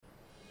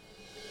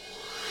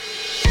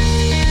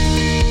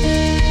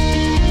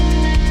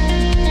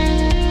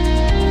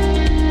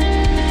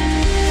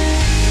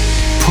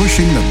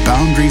pushing the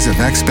boundaries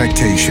of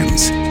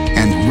expectations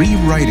and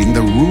rewriting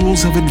the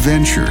rules of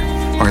adventure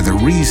are the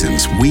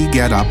reasons we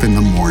get up in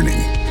the morning.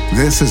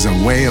 This is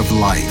a way of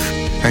life,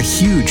 a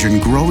huge and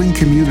growing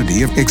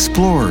community of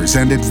explorers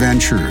and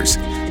adventurers,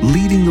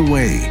 leading the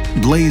way,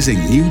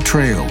 blazing new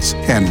trails,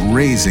 and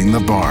raising the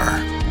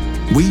bar.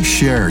 We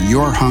share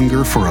your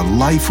hunger for a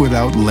life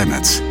without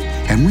limits,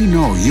 and we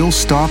know you'll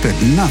stop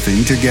at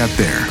nothing to get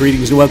there.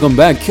 Greetings and welcome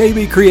back,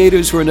 KB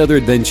Creators, for another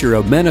adventure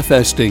of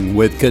manifesting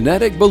with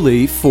kinetic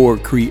belief for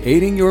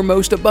creating your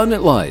most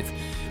abundant life.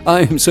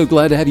 I am so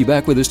glad to have you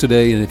back with us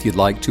today, and if you'd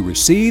like to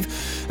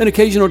receive an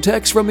occasional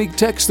text from me,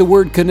 text the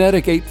word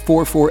kinetic.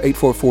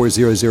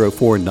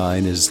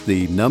 844-844-0049 is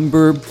the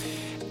number,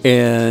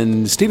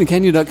 and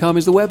StephenCanyon.com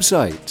is the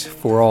website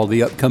for all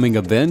the upcoming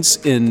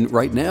events in,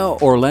 right now,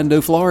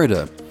 Orlando,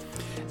 Florida,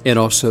 and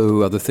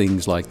also other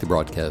things like the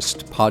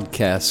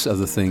podcasts,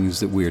 other things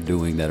that we're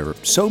doing that are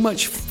so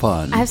much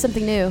fun. I have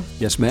something new.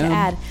 Yes, ma'am. To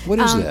add. What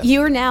is that?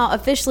 You are now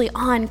officially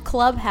on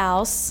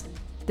Clubhouse,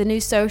 the new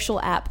social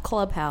app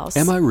Clubhouse.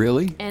 Am I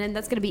really? And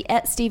that's going to be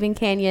at Stephen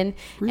Canyon.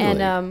 Really?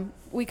 And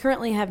we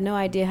currently have no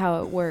idea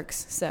how it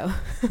works. So,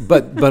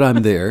 But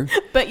I'm there.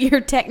 but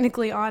you're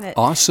technically on it.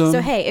 Awesome.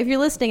 So hey, if you're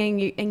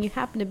listening and you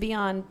happen to be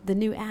on the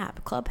new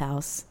app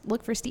Clubhouse,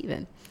 look for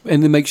Stephen.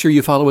 And then make sure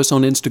you follow us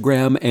on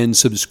Instagram and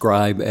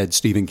subscribe at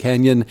Stephen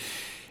Canyon.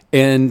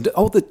 And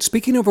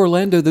speaking of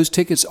Orlando, those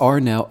tickets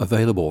are now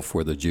available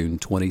for the June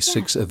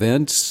 26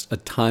 events, a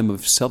time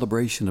of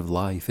celebration of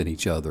life and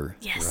each other.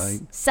 Yes. Right?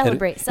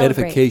 Celebrate.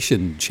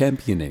 Edification,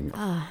 championing.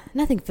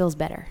 Nothing feels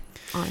better,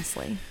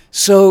 honestly.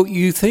 So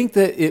you think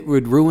that it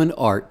would ruin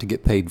art to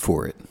get paid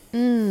for it?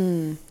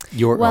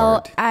 Your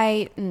art.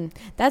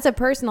 That's a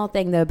personal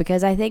thing though,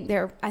 because I think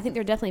there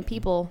are definitely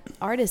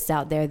artists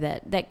out there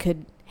that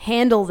could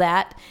handle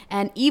that,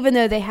 and even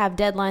though they have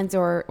deadlines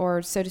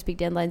or so to speak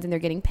deadlines and they're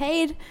getting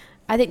paid,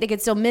 I think they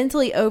could still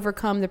mentally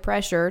overcome the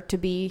pressure to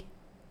be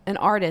an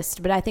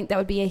artist. But I think that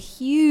would be a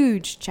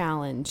huge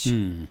challenge.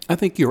 I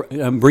think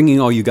I'm bringing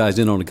all you guys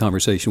in on a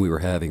conversation we were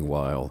having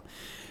while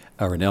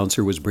our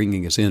announcer was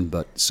bringing us in.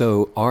 But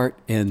so art,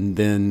 and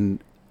then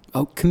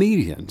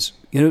comedians,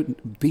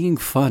 being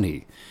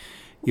funny.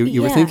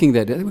 You were thinking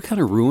that it would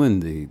kind of ruin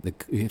the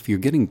if you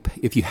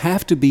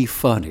have to be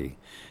funny.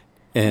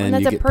 And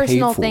that's you a get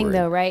personal paid for thing, it.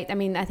 though, right? I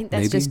mean, I think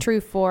that's just true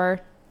for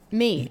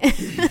me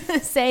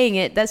saying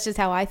it. That's just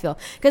how I feel.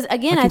 Because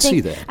again, I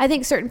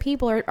think certain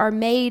people are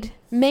made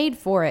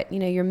for it.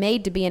 You're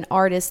made to be an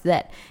artist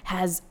that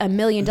has $1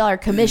 million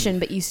commission,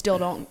 but you still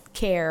don't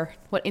care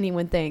what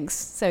anyone thinks.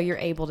 So you're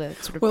able to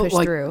sort of push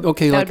through.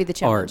 Okay, that like would be the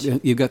challenge.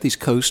 art. You've got these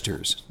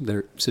coasters.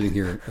 They're sitting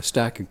here, a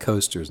stack of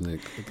coasters, and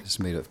it's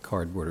made of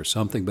cardboard or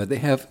something. But they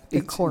have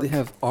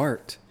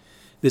art.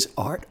 There's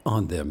art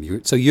on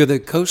them. So you're the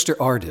coaster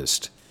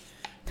artist.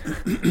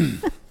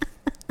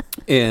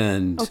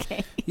 And,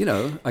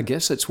 I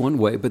guess that's one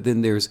way. But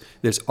then there's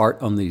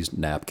art on these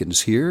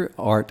napkins here,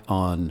 art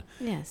on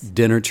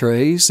dinner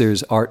trays.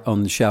 There's art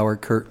on the shower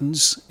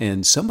curtains.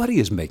 And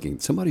somebody's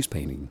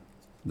painting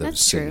those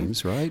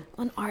scenes, right?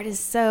 Well, art is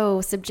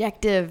so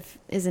subjective,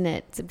 isn't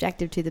it?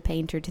 Subjective to the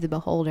painter, to the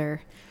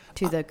beholder,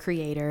 to the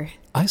creator.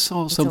 I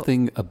saw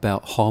something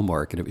about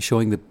Hallmark, and it was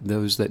showing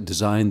those that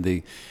designed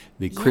the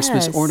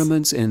Christmas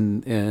ornaments,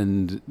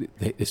 and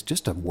it's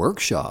just a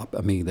workshop.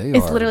 I mean,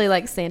 it's literally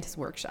like Santa's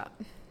workshop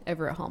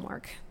over at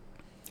Hallmark.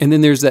 And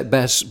then there's that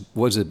Basquiat,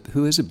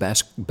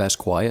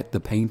 the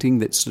painting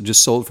that's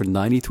just sold for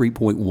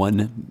 $93.1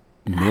 million.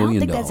 I don't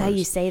think that's how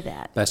you say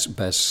that. I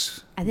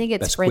think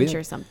it's French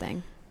or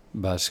something.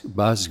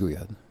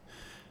 Basquiat.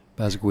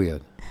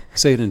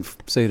 Say it in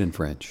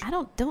French.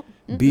 Don't.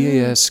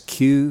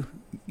 Basquiat.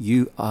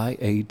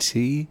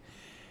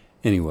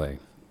 Anyway,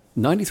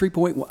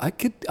 93.1.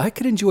 I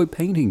could enjoy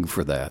painting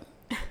for that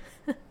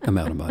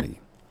amount of money.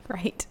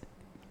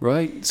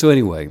 Right. So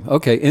anyway,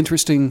 okay.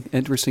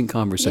 Interesting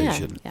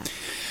conversation. Yeah.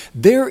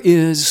 There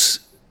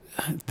is.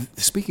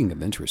 Speaking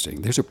of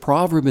interesting, there's a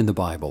proverb in the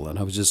Bible, and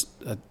I was just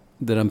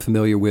that I'm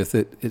familiar with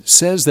it. It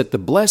says that the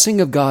blessing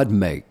of God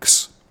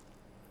makes.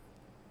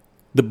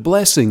 The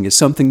blessing is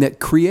something that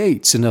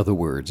creates, in other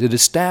words. It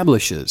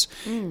establishes.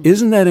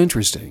 Isn't that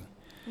interesting?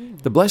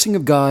 The blessing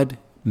of God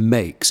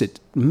makes.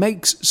 It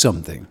makes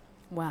something.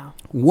 Wow.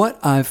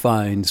 What I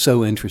find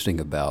so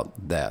interesting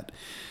about that,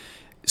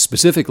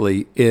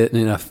 specifically,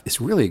 it's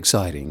really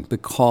exciting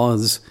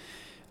because,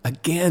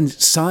 again,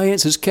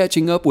 science is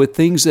catching up with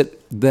things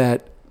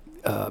that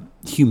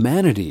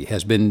humanity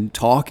has been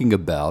talking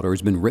about or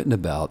has been written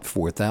about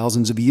for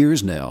thousands of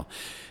years now.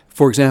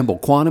 For example,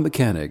 quantum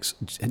mechanics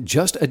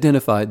just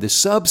identified the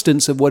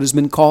substance of what has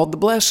been called the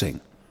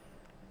blessing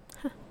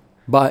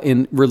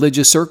in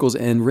religious circles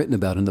and written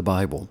about in the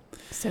Bible.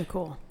 So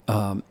cool.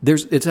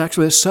 It's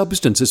actually a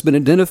substance. It's been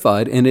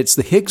identified, and it's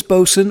the Higgs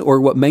boson, or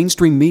what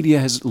mainstream media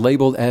has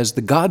labeled as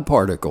the God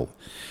particle.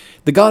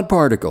 The God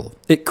particle,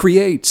 it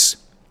creates.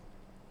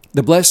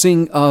 The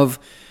blessing of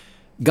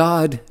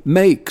God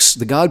makes.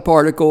 The God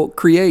particle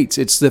creates.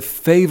 It's the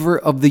favor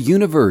of the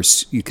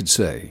universe, you could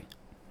say.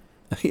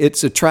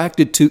 It's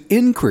attracted to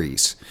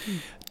increase,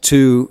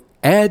 to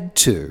add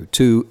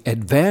to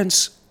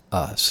advance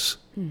us.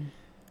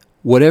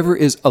 Whatever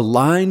is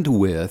aligned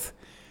with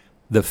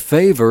the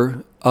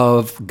favor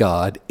of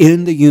God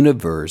in the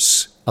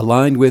universe,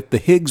 aligned with the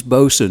Higgs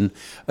boson,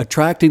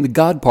 attracting the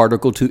God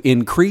particle to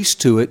increase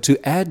to it, to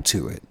add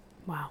to it.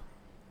 Wow.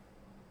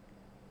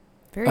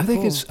 Very I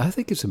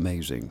think it's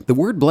amazing. The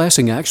word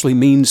blessing actually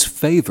means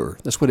favor.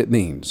 That's what it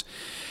means.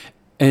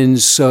 And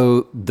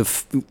so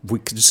we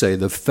could say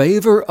the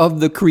favor of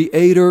the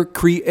Creator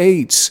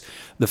creates.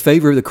 The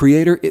favor of the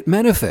Creator, it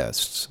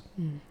manifests.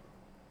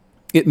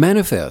 It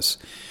manifests.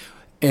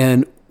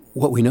 And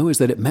what we know is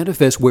that it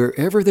manifests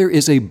wherever there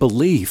is a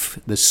belief,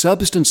 the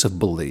substance of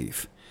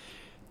belief,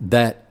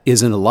 that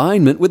is in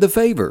alignment with the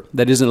favor,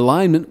 that is in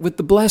alignment with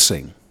the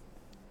blessing.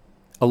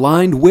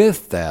 Aligned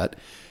with that,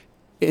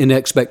 in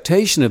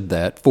expectation of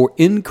that, for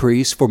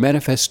increase, for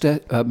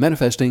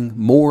manifesting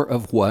more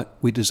of what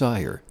we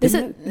desire. This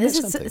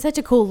is such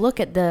a cool look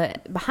at the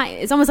behind.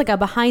 It's almost like a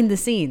behind the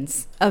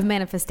scenes of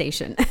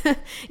manifestation.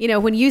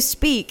 When you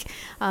speak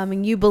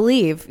and you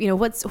believe,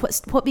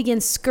 what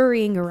begins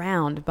scurrying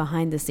around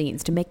behind the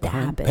scenes to make that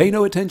happen. Pay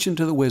no attention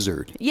to the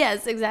wizard.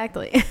 Yes,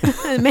 exactly.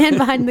 The man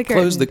behind the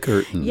curtain. Close the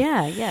curtain.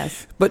 Yeah.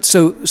 Yes. But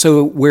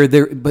where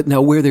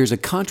there's a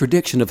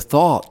contradiction of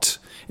thought.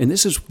 And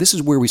this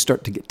is where we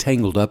start to get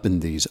tangled up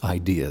in these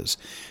ideas,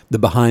 the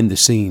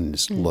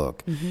behind-the-scenes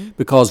look.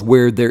 Because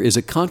where there is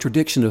a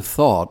contradiction of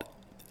thought,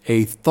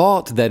 a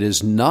thought that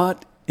is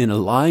not in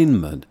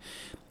alignment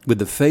with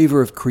the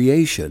favor of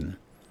creation,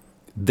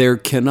 there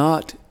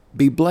cannot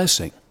be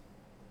blessing,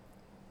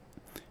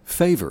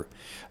 favor.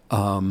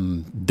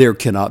 There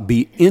cannot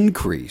be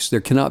increase. There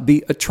cannot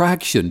be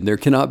attraction. There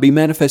cannot be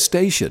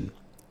manifestation.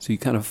 So you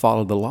kind of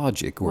follow the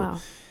logic, or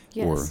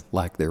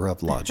lack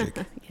thereof logic.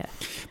 Yeah.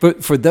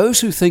 But for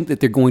those who think that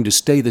they're going to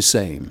stay the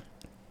same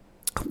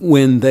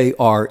when they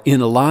are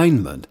in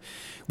alignment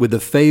with the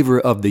favor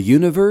of the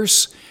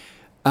universe,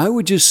 I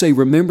would just say,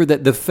 remember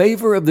that the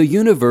favor of the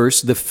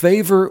universe, the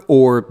favor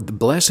or the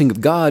blessing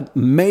of God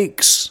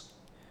makes,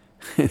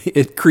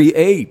 it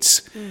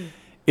creates,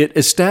 it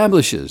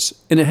establishes,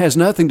 and it has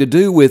nothing to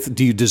do with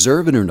do you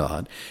deserve it or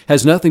not,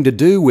 has nothing to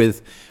do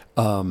with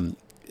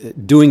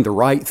doing the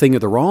right thing or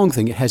the wrong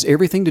thing. It has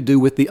everything to do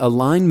with the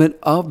alignment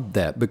of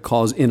that,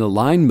 because in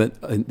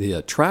alignment, the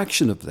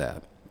attraction of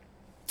that,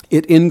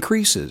 it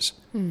increases.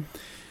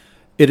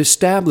 It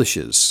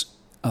establishes.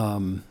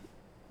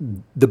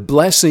 The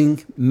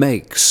blessing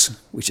makes,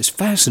 which is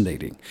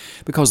fascinating,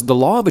 because the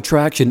law of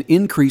attraction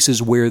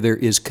increases where there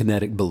is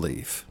kinetic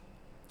belief.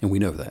 And we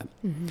know that.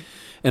 And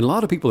a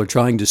lot of people are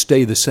trying to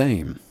stay the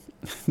same.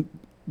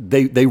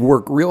 They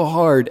work real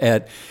hard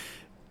at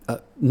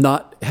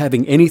not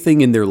having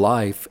anything in their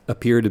life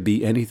appear to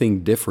be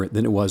anything different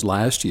than it was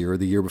last year or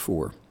the year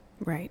before.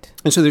 Right.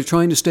 And so they're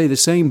trying to stay the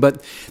same,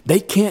 but they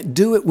can't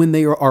do it when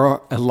they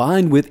are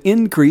aligned with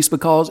increase,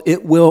 because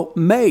it will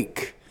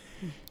make.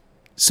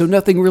 So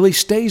nothing really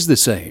stays the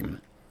same.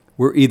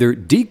 We're either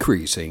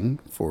decreasing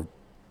for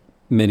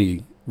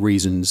many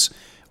reasons,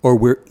 or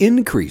we're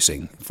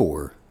increasing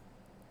for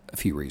a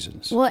few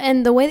reasons. Well,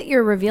 and the way that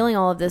you're revealing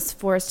all of this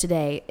for us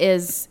today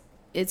is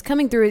it's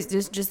coming through as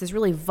just this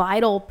really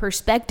vital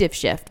perspective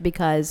shift,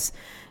 because,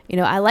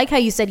 I like how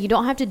you said you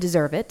don't have to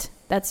deserve it.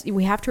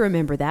 We have to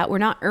remember that we're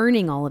not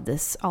earning all of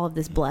this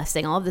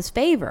blessing, all of this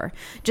favor.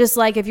 Just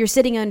like if you're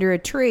sitting under a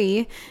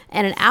tree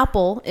and an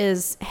apple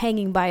is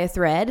hanging by a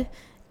thread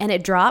and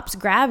it drops,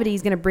 gravity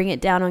is going to bring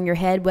it down on your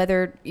head,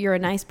 whether you're a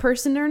nice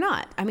person or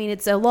not. I mean,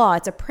 it's a law,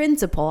 it's a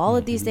principle. All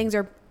of these things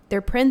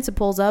they're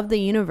principles of the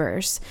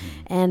universe.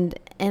 And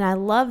I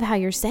love how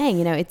you're saying,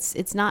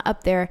 it's not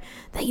up there.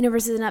 The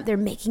universe isn't up there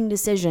making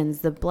decisions.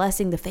 The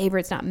blessing, the favor,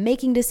 it's not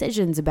making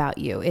decisions about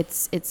you.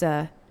 It's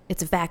a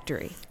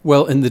factory.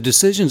 Well, and the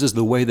decisions is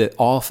the way that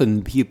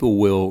often people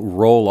will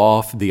roll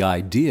off the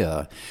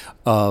idea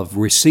of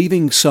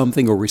receiving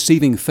something or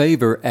receiving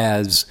favor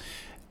as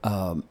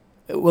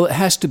well, it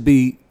has to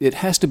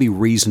be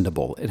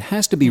reasonable. It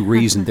has to be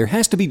reasoned. There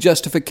has to be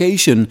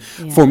justification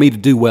for me to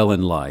do well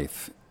in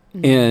life.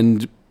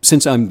 And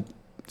since I'm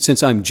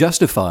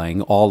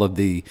justifying all of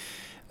the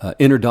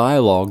inner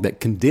dialogue that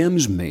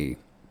condemns me,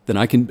 then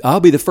I'll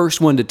be the first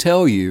one to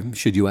tell you,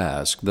 should you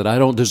ask, that I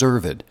don't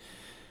deserve it.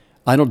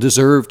 I don't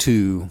deserve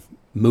to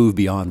move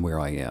beyond where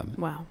I am.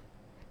 Wow.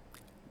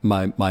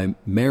 My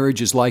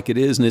marriage is like it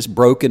is, and it's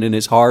broken and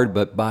it's hard,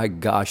 but by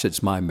gosh,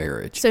 it's my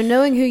marriage. So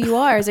knowing who you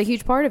are is a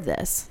huge part of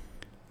this.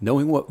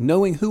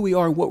 Knowing who we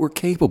are and what we're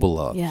capable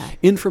of. Yeah.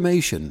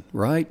 Information,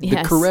 right?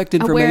 Yes. The correct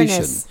information.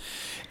 Awareness.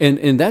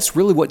 And that's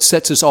really what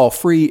sets us all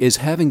free, is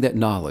having that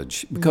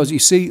knowledge. Because you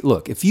see,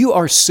 look, if you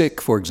are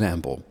sick, for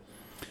example,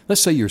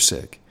 let's say you're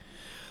sick,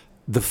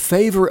 the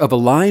favor of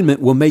alignment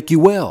will make you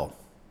well.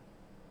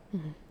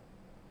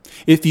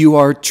 If you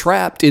are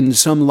trapped in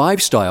some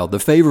lifestyle, the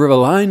favor of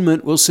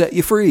alignment will set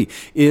you free.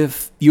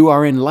 If you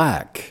are in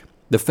lack,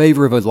 the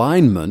favor of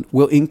alignment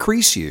will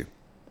increase you.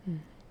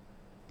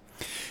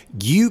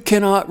 You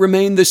cannot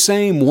remain the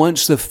same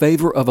once the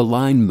favor of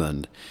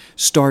alignment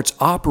starts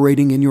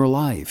operating in your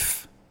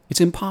life.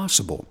 It's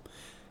impossible.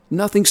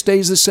 Nothing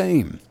stays the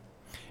same.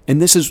 And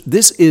this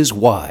is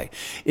why.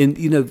 And,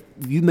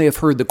 you may have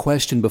heard the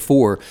question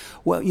before,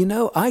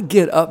 well, I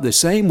get up the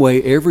same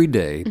way every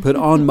day, put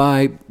on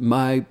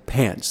my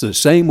pants the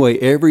same way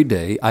every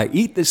day, I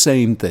eat the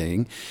same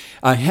thing,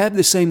 I have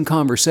the same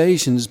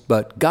conversations,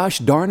 but gosh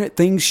darn it,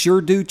 things sure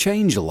do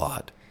change a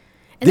lot.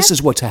 And this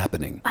is what's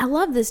happening. I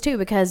love this too,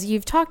 because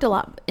you've talked a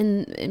lot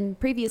in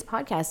previous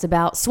podcasts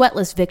about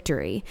sweatless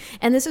victory.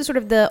 And this is sort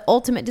of the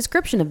ultimate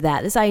description of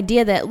that. This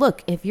idea that,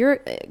 look, if you're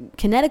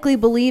kinetically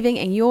believing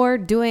and you're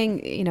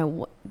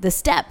doing, the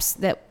steps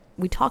that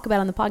we talk about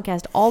on the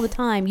podcast all the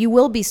time, you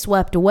will be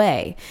swept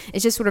away.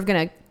 It's just sort of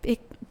going to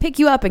pick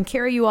you up and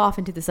carry you off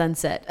into the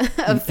sunset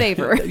of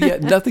favor. Yeah,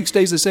 nothing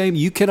stays the same.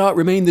 You cannot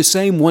remain the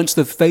same once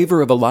the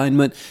favor of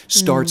alignment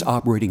starts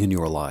operating in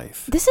your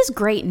life. This is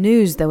great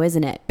news, though,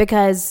 isn't it?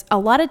 Because a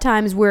lot of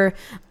times we're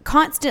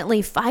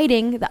constantly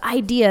fighting the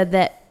idea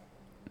that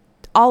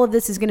all of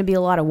this is going to be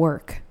a lot of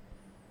work.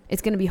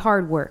 It's going to be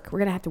hard work. We're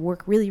going to have to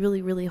work really,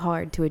 really, really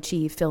hard to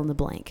achieve fill in the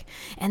blank.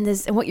 And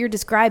what you're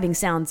describing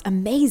sounds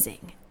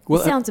amazing. Well,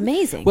 it sounds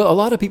amazing. Well, a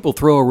lot of people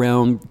throw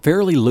around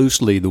fairly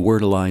loosely the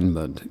word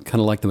alignment, kind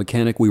of like the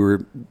mechanic we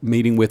were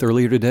meeting with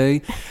earlier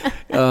today.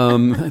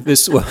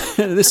 This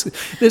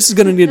is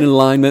going to need an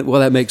alignment.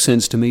 Well, that makes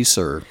sense to me,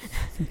 sir.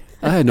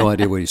 I had no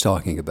idea what he's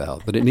talking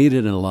about, but it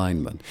needed an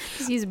alignment.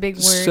 Just use a big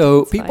word.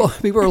 So people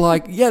are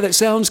like, yeah, that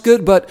sounds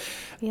good, but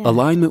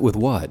alignment with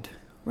what?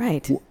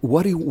 Right.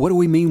 What do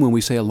we mean when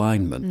we say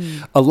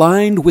alignment?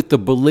 Aligned with the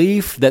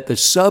belief that the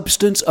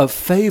substance of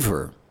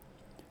favor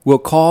will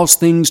cause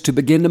things to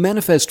begin to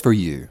manifest for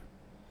you.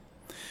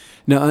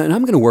 Now, and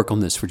I'm going to work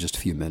on this for just a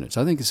few minutes.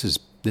 I think this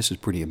is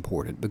pretty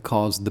important,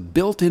 because the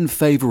built-in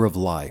favor of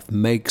life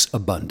makes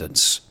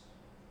abundance.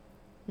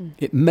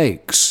 It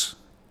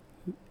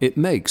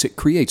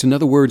creates. In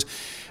other words,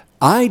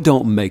 I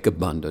don't make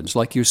abundance.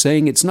 Like you're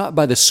saying, it's not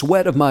by the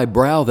sweat of my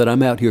brow that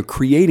I'm out here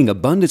creating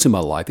abundance in my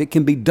life. It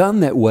can be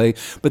done that way,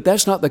 but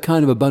that's not the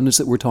kind of abundance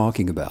that we're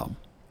talking about.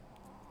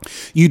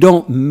 You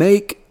don't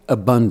make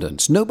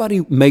abundance.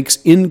 Nobody makes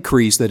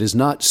increase that is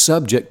not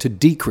subject to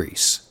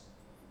decrease.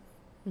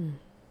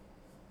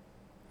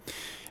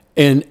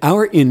 And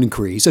our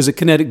increase as a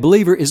kinetic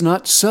believer is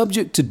not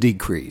subject to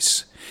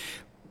decrease.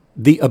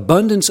 The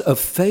abundance of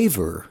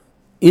favor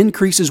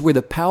increases where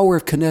the power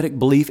of kinetic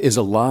belief is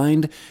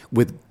aligned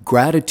with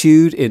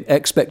gratitude and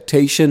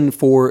expectation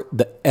for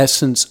the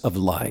essence of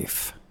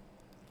life.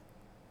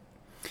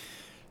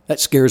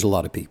 That scares a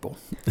lot of people.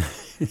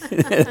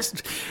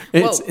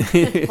 Whoa,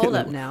 hold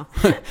up now.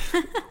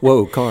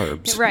 Whoa,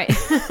 carbs. Right,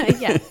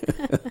 yeah.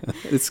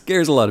 It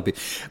scares a lot of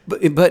people.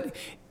 But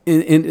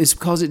it's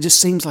because it just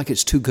seems like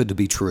it's too good to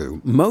be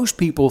true. Most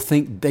people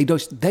think they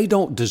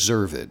don't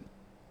deserve it.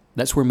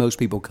 That's where most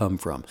people come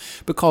from,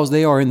 because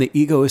they are in the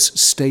egoist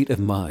state of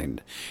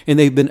mind, and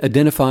they've been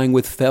identifying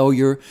with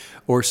failure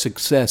or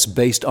success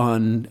based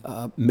on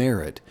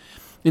merit.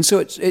 And so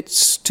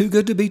it's too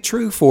good to be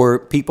true for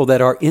people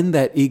that are in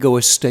that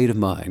egoist state of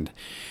mind.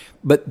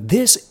 But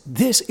this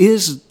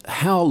is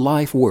how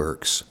life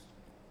works.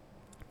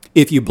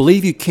 If you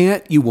believe you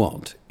can't, you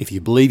won't. If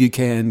you believe you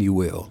can, you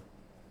will.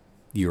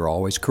 You're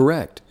always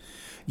correct.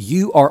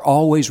 You are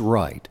always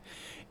right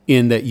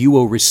in that you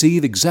will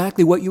receive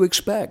exactly what you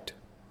expect.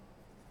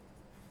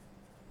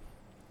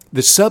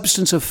 The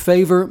substance of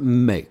favor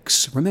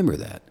makes. Remember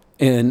that.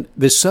 And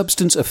the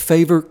substance of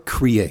favor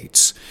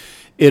creates.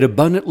 It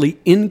abundantly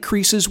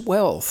increases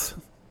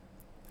wealth.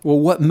 Well,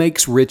 what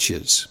makes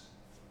riches?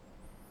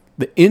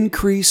 The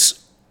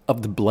increase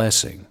of the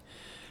blessing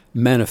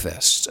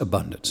manifests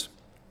abundance.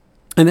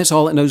 And that's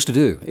all it knows to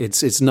do.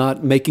 It's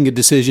not making a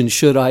decision,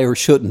 should I or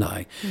shouldn't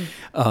I.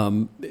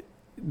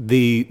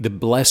 The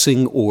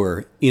blessing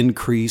or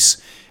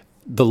increase,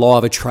 the law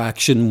of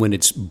attraction, when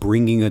it's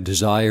bringing a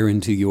desire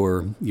into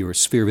your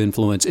sphere of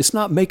influence, it's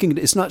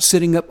not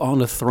sitting up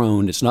on a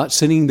throne. It's not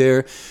sitting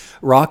there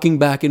rocking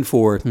back and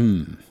forth.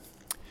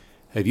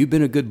 Have you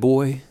been a good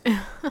boy?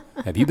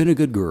 Have you been a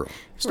good girl?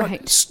 It's right.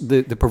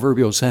 Not the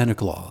proverbial Santa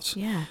Claus.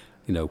 Yeah.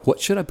 What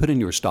should I put in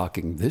your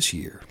stocking this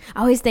year? I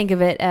always think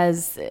of it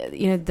as,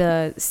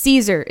 the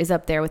Caesar is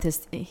up there with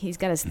he's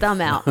got his thumb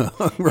out.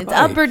 Right. It's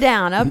up or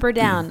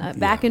down,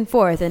 back and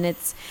forth. And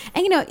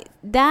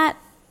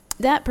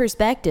that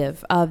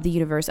perspective of the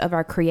universe, of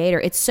our creator,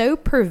 it's so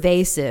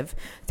pervasive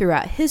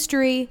throughout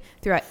history,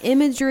 throughout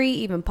imagery,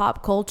 even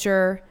pop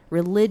culture,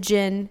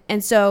 religion.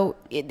 And so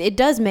it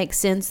does make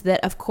sense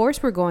that, of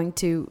course, we're going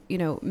to,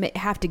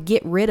 have to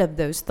get rid of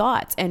those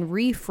thoughts and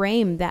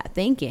reframe that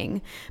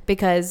thinking,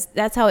 because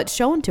that's how it's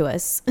shown to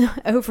us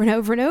over and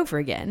over and over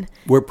again.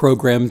 We're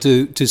programmed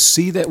to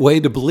see that way,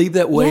 to believe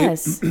that way,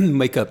 yes.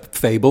 Make up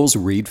fables,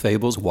 read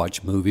fables,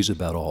 watch movies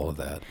about all of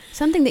that.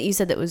 Something that you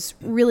said that was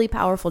really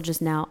powerful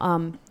just now,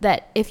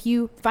 that if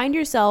you find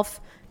yourself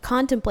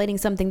contemplating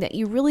something that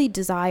you really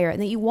desire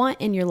and that you want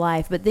in your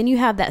life, but then you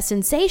have that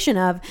sensation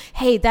of,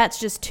 hey, that's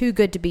just too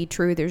good to be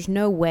true. There's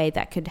no way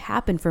that could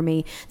happen for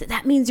me.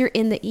 That means you're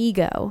in the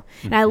ego.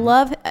 And I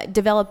love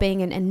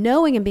developing and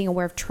knowing and being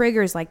aware of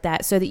triggers like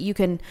that so that you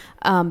can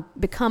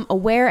become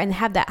aware and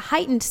have that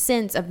heightened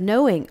sense of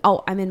knowing,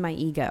 oh, I'm in my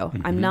ego.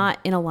 I'm not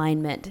in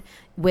alignment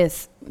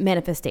with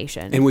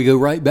manifestation. And we go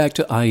right back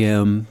to I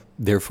am,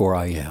 therefore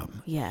I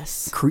am.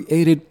 Yes.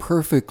 Created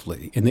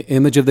perfectly in the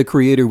image of the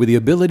Creator with the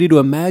ability to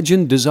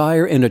imagine,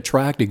 desire, and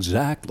attract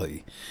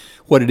exactly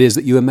what it is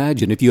that you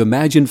imagine. If you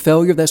imagine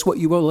failure, that's what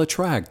you will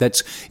attract.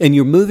 And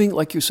you're moving,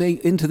 like you're saying,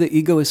 into the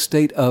egoist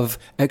state of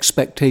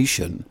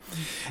expectation.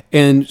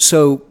 And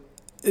so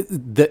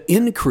the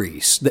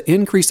increase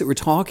that we're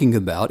talking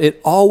about, it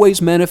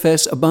always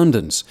manifests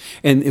abundance.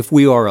 And if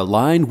we are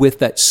aligned with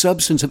that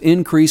substance of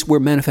increase, we're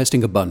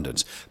manifesting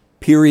abundance.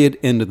 Period.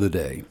 End of the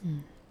day.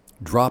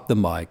 Drop the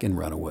mic and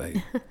run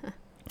away.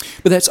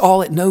 But that's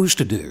all it knows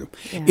to do.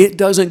 Yeah. It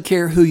doesn't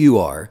care who you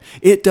are.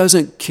 It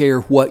doesn't care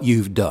what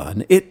you've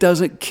done. It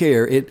doesn't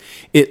care.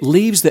 It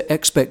leaves the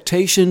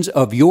expectations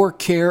of your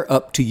care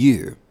up to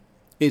you.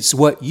 It's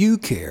what you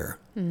care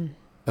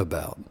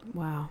about.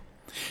 Wow.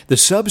 The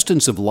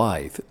substance of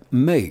life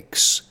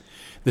makes.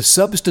 The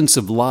substance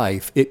of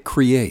life, it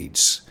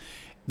creates.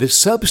 The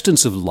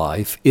substance of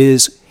life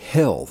is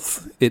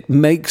health. It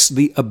makes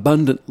the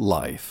abundant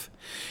life.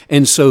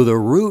 And so the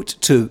root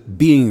to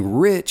being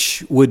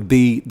rich would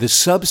be the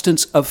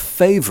substance of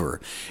favor.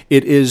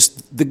 It is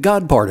the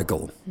God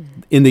particle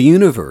in the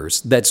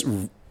universe that's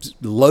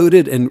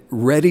loaded and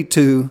ready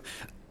to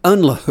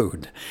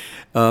unload,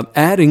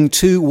 adding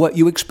to what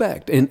you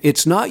expect. And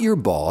it's not your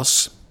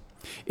boss.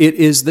 It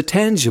is the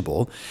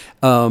tangible.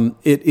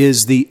 It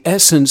is the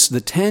essence,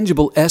 the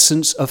tangible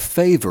essence of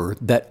favor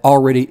that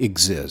already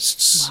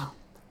exists. Wow.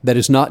 That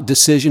is not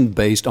decision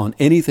based on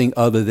anything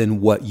other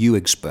than what you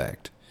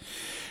expect.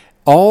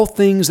 All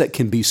things that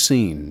can be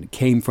seen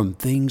came from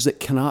things that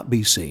cannot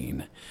be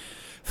seen.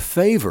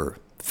 Favor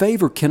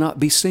cannot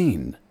be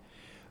seen.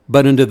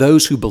 But unto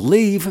those who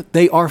believe,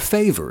 they are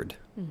favored,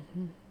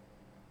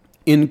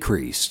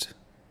 increased,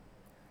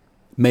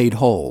 made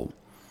whole.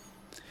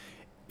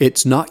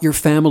 It's not your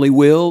family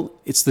will,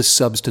 it's the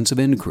substance of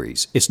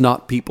increase. It's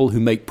not people who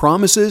make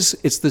promises,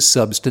 it's the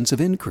substance of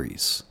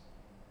increase.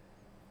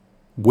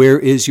 Where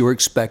is your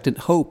expectant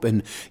hope?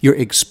 And your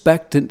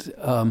expectant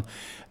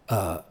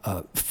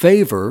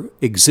favor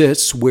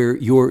exists where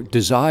your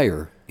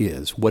desire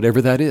is,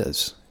 whatever that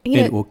is. And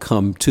it will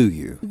come to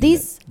you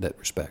these in that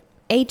respect.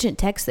 Ancient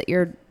texts that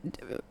you're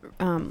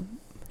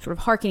sort of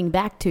hearkening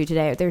back to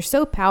today, they're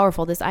so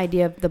powerful, this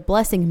idea of the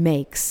blessing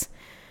makes.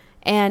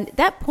 And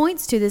that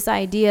points to this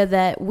idea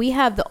that we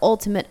have the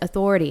ultimate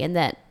authority, and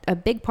that a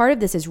big part of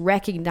this is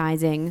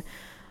recognizing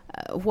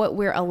what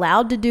we're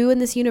allowed to do in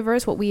this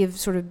universe, what we have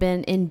sort of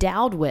been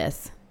endowed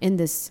with in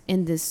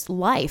this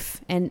life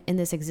and in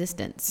this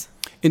existence.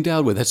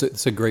 Endowed with,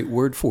 that's a great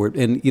word for it.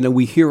 And,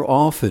 we hear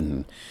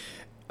often,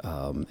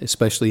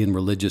 especially in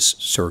religious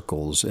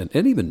circles, and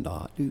even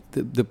not,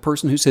 the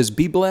person who says,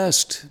 be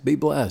blessed, be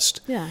blessed.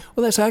 Yeah.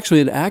 Well, that's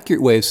actually an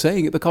accurate way of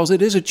saying it, because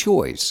it is a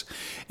choice.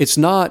 It's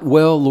not,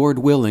 well, Lord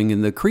willing,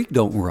 and the creek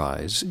don't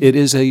rise. Mm-hmm. It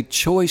is a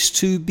choice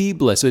to be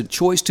blessed, a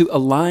choice to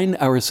align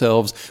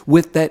ourselves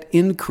with that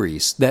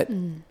increase that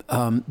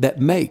that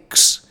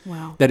makes,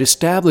 wow, that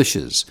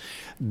establishes.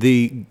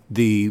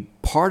 The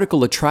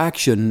particle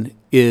attraction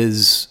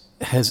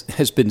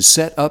has been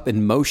set up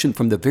in motion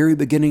from the very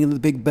beginning of the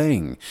Big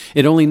Bang.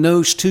 It only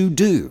knows to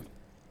do.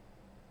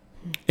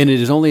 And it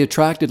is only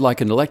attracted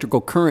like an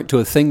electrical current to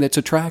a thing that's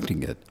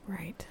attracting it.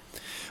 Right.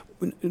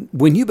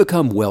 When you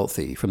become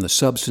wealthy from the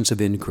substance of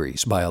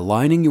increase by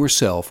aligning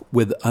yourself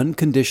with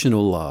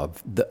unconditional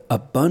love, the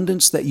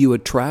abundance that you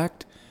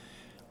attract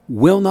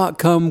will not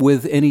come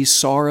with any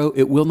sorrow.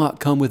 It will not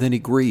come with any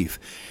grief.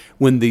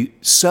 When the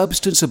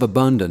substance of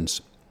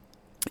abundance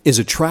is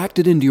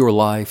attracted into your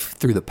life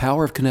through the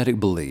power of kinetic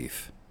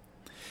belief,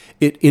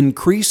 it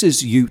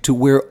increases you to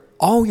where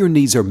all your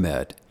needs are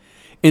met.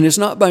 And it's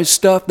not by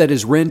stuff that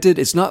is rented.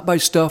 It's not by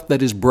stuff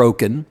that is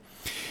broken.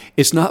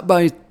 It's not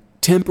by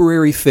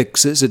temporary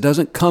fixes. It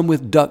doesn't come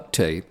with duct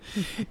tape.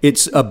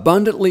 It's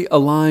abundantly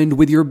aligned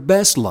with your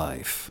best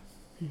life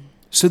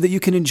so that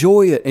you can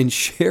enjoy it and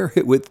share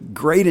it with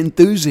great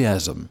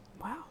enthusiasm.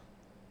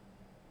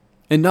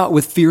 And not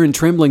with fear and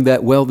trembling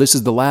that, well, this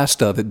is the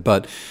last of it,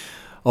 but,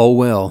 oh,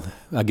 well,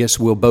 I guess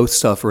we'll both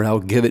suffer, and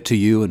I'll give it to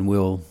you, and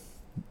we'll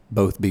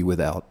both be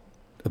without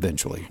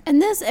eventually.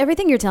 And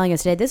everything you're telling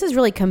us today, this is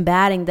really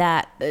combating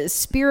that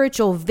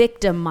spiritual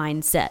victim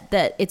mindset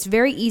that it's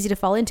very easy to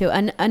fall into.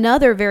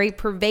 Another very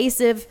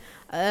pervasive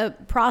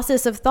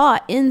process of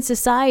thought in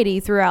society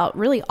throughout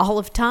really all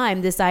of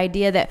time, this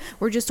idea that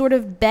we're just sort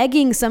of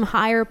begging some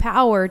higher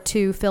power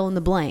to fill in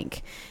the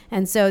blank.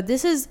 And so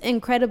this is an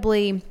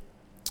incredibly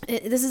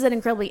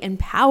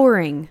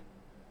empowering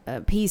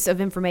piece of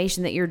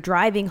information that you're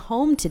driving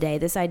home today,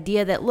 this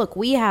idea that, look,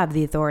 we have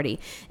the authority.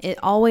 It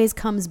always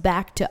comes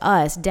back to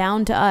us,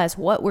 down to us,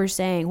 what we're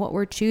saying, what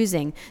we're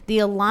choosing, the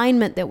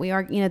alignment that we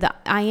are, the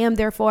I am,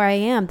 therefore I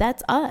am,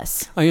 that's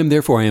us. I am,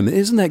 therefore I am.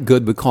 Isn't that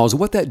good? Because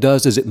what that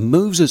does is it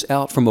moves us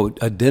out from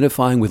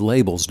identifying with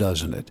labels,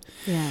 doesn't it?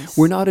 Yes.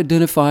 We're not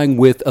identifying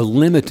with a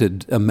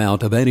limited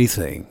amount of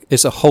anything.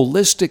 It's a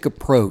holistic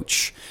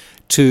approach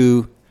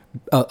to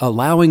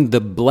allowing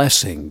the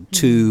blessing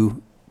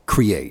to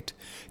create,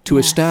 to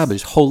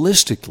establish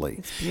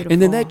holistically.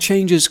 And then that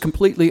changes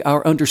completely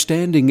our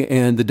understanding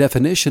and the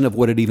definition of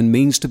what it even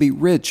means to be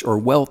rich or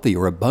wealthy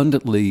or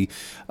abundantly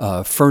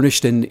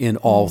furnished in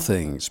all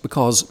things.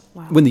 Because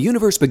when the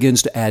universe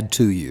begins to add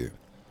to you,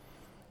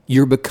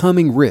 you're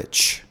becoming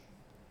rich.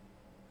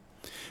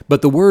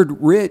 But the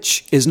word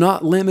rich is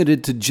not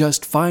limited to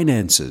just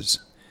finances.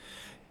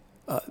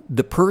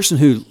 The person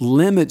who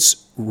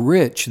limits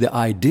rich, the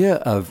idea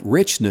of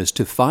richness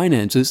to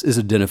finances, is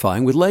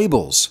identifying with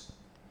labels.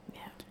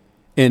 Yeah.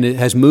 And it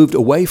has moved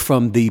away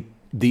from the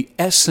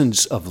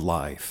essence of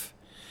life.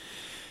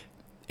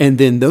 And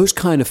then those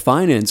kind of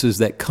finances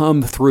that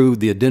come through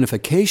the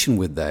identification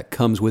with that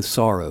comes with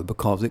sorrow,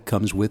 because it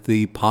comes with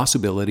the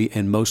possibility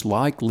and most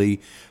likely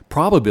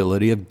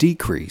probability of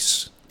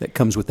decrease that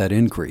comes with that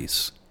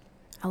increase.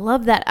 I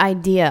love that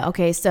idea.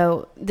 Okay,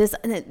 so this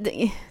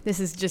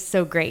is just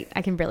so great.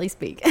 I can barely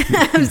speak.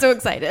 I'm so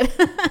excited.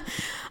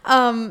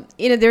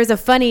 There's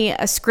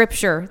a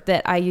scripture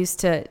that I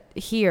used to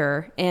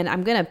hear, and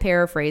I'm going to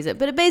paraphrase it,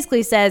 but it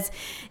basically says,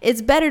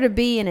 it's better to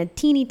be in a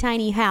teeny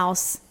tiny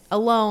house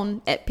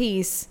alone at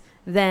peace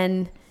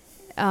than,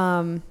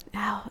 I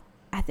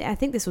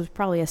think this was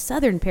probably a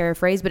Southern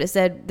paraphrase, but it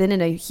said, than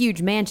in a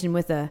huge mansion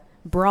with a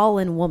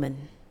brawling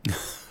woman.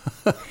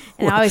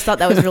 And I always thought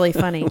that was really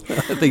funny. I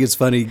think it's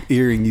funny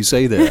hearing you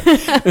say that.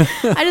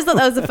 I just thought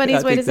that was the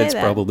funniest way to say that.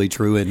 That's probably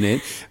true, isn't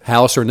it?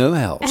 House or no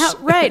house.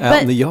 Right.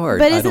 Out in the yard.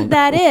 But isn't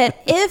that it?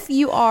 If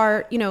you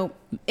are,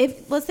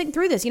 let's think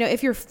through this.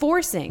 If you're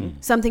forcing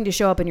something to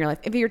show up in your life,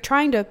 if you're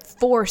trying to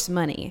force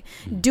money,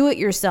 do it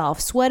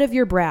yourself, sweat of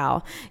your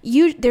brow,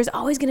 there's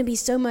always going to be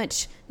so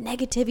much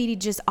negativity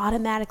just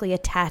automatically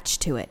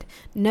attached to it.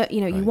 No,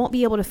 you won't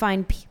be able to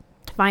find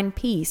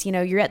peace.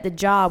 You're at the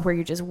job where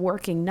you're just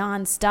working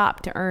nonstop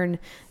to earn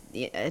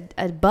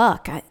a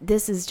buck.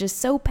 This is just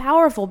so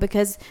powerful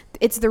because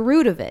it's the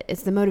root of it.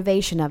 It's the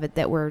motivation of it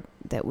that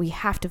we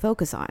have to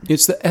focus on.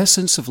 It's the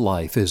essence of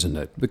life, isn't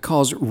it?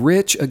 Because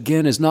rich,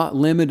 again, is not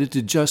limited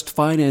to just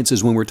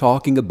finances when we're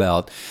talking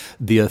about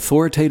the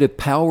authoritative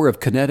power of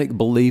kinetic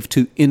belief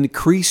to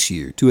increase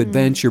you, to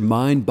advance your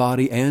mind,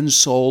 body, and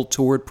soul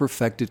toward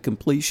perfected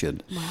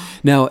completion. Wow.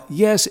 Now,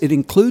 yes, it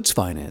includes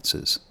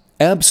finances.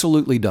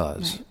 Absolutely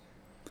does. Right.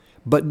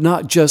 But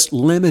not just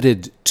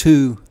limited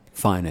to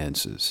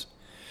finances.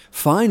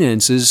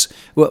 Finances,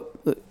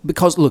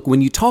 because look, when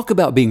you talk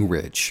about being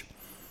rich,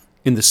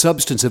 in the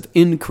substance of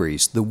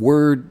increase, the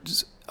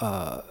words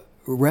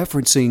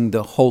referencing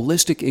the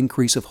holistic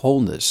increase of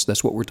wholeness,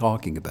 that's what we're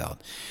talking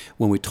about.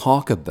 When we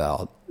talk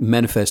about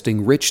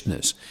manifesting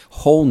richness,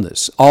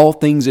 wholeness, all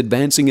things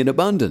advancing in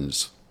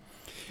abundance.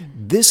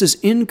 This is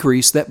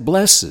increase that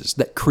blesses,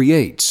 that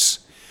creates.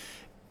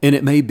 And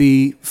it may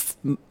be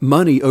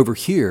money over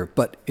here,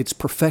 but it's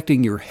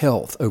perfecting your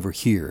health over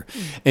here.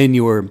 And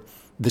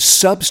the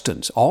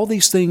substance, all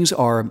these things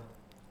are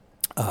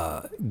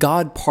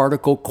God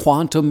particle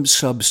quantum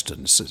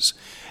substances.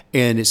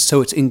 And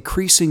it's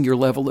increasing your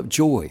level of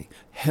joy,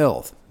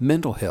 health,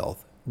 mental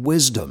health,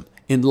 wisdom,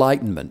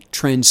 enlightenment,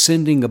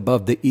 transcending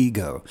above the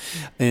ego,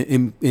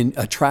 in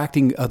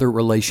attracting other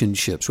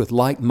relationships with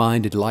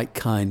like-minded,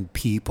 like-kind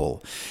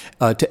people,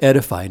 to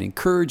edify and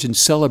encourage and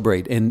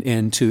celebrate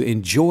and to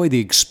enjoy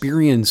the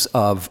experience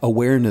of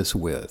awareness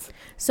with.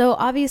 So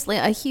obviously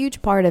a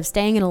huge part of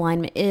staying in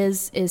alignment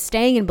is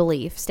staying in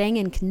belief, staying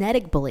in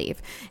kinetic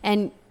belief.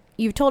 And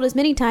you've told us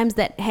many times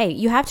that, hey,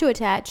 you have to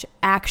attach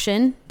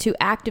action to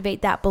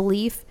activate that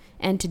belief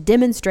and to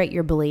demonstrate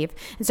your belief.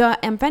 And so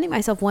I'm finding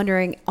myself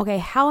wondering, okay,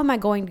 how am I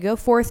going to go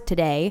forth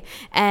today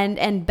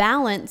and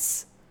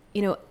balance,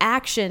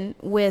 action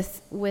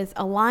with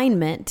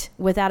alignment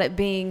without it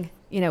being,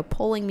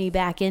 pulling me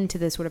back into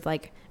this sort of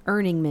like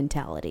earning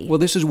mentality? Well,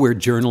 this is where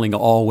journaling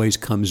always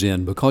comes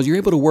in, because you're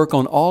able to work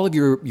on all of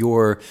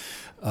your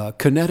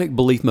kinetic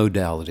belief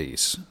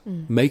modalities,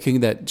 making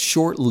that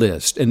short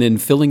list and then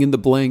filling in the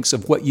blanks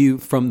of what you,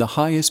 from the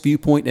highest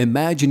viewpoint,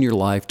 imagine your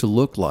life to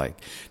look like,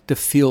 to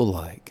feel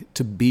like,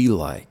 to be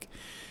like,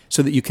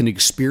 so that you can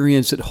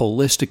experience it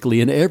holistically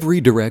in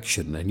every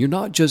direction. And you're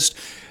not just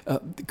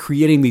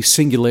creating these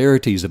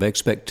singularities of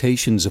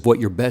expectations of what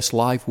your best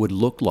life would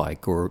look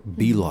like or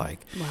be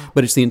like,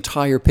 but it's the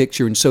entire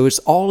picture. And so it's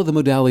all of the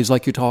modalities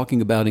like you're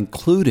talking about,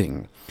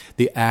 including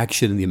the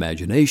action and the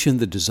imagination,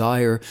 the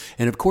desire,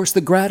 and of course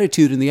the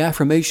gratitude and the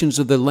affirmations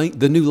of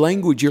the new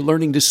language you're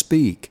learning to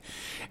speak.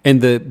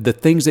 And the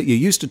things that you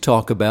used to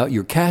talk about,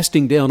 you're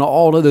casting down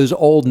all of those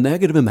old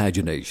negative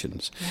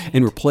imaginations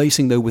and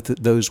replacing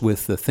those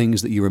with the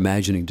things that you're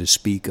imagining to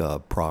speak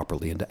of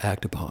properly and to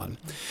act upon.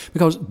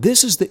 Because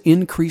this is the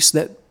increase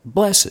that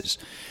blesses.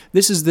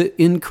 This is the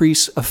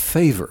increase of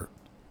favor.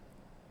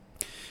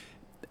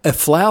 A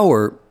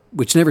flower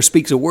which never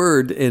speaks a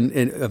word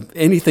and of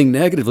anything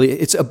negatively,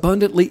 it's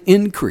abundantly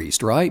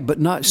increased, right? But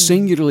not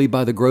singularly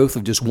by the growth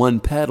of just one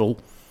petal.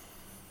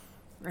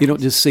 Right. You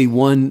don't just see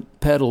one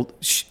petal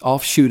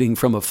offshooting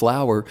from a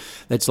flower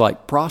that's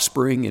like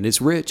prospering and it's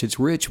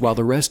rich, while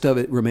the rest of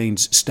it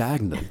remains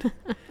stagnant.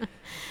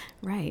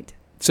 Right.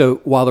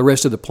 So while the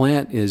rest of the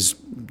plant is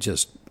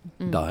just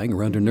dying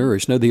or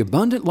undernourished. No, the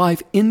abundant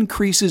life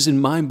increases in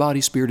mind,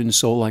 body, spirit, and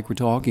soul like we're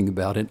talking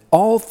about. And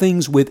all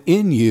things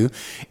within you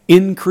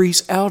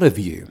increase out of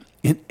you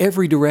in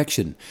every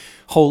direction,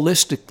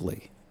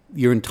 holistically,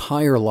 your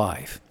entire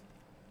life.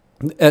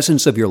 The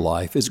essence of your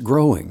life is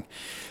growing.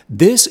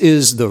 This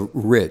is the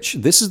rich.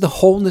 This is the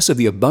wholeness of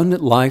the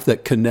abundant life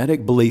that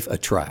kinetic belief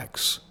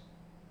attracts.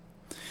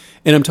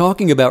 And I'm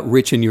talking about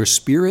rich in your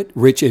spirit,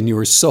 rich in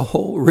your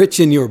soul,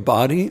 rich in your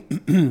body,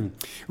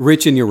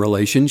 rich in your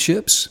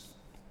relationships,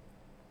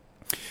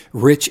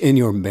 rich in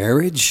your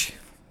marriage,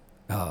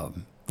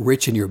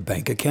 rich in your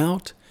bank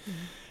account,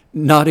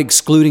 not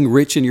excluding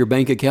rich in your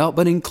bank account,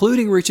 but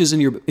including riches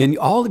in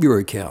all of your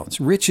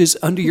accounts, riches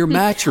under your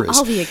mattress,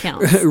 all the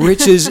accounts,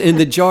 riches in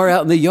the jar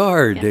out in the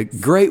yard, yes.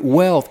 Great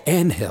wealth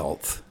and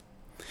health.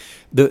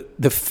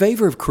 The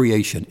favor of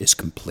creation is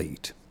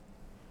complete.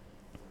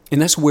 And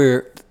that's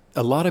where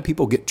a lot of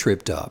people get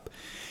tripped up.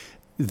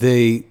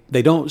 They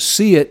don't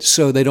see it,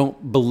 so they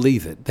don't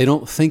believe it. They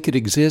don't think it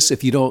exists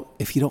if you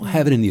don't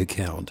have it in the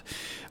account,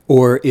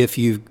 or if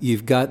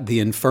you've got the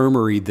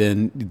infirmary,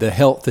 then the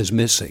health is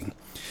missing,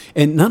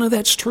 and none of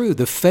that's true.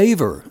 The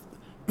favor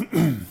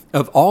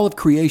of all of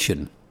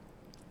creation,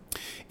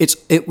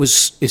 it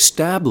was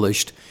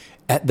established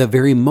at the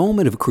very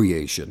moment of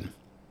creation.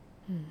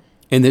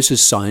 And this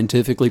is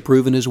scientifically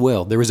proven as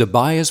well. There is a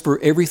bias for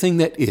everything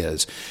that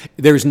is.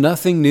 There's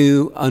nothing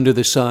new under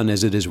the sun,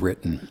 as it is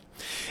written.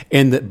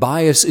 And that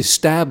bias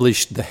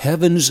established the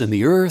heavens and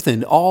the earth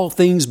and all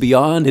things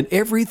beyond, and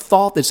every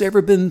thought that's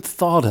ever been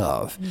thought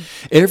of,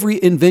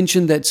 every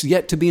invention that's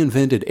yet to be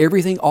invented,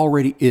 everything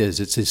already is.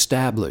 It's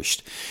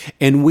established.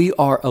 And we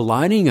are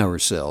aligning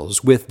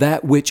ourselves with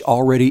that which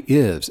already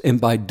is.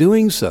 And by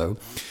doing so,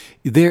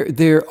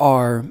 there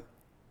are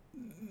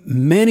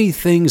many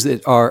things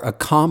that are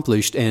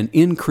accomplished and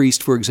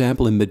increased, for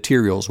example, in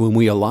materials, when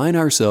we align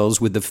ourselves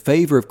with the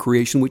favor of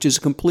creation, which is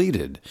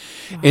completed.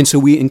 Wow. And so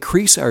we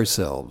increase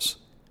ourselves.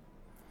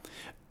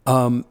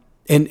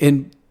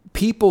 And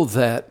people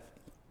that,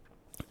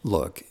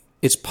 look,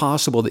 it's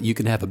possible that you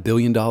can have $1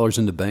 billion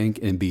in the bank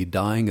and be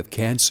dying of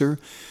cancer,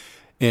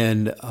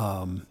 and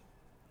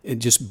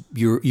just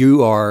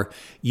you are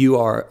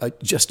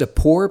just a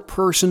poor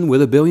person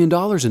with $1 billion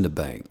in the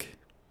bank.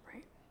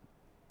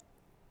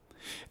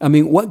 I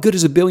mean, what good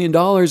is $1 billion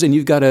and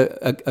you've got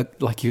a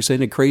like you're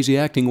saying, a crazy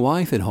acting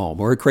wife at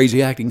home, or a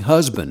crazy acting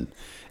husband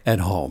at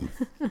home,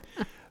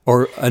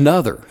 or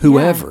another,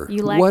 whoever,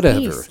 you lack whatever.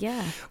 peace,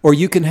 yeah. Or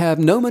you can have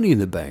no money in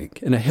the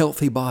bank and a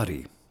healthy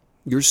body.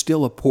 You're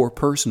still a poor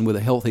person with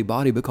a healthy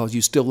body because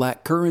you still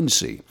lack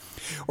currency.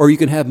 Or you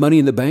can have money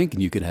in the bank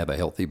and you can have a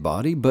healthy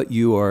body, but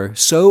you are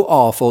so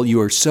awful,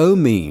 you are so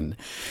mean,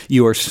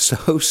 you are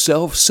so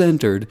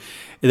self-centered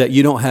that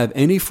you don't have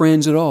any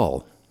friends at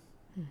all.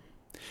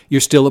 You're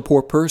still a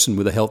poor person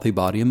with a healthy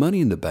body and money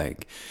in the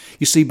bank.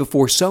 You see,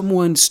 before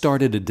someone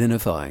started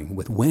identifying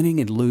with winning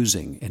and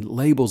losing and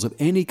labels of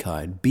any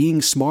kind,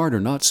 being smart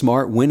or not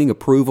smart, winning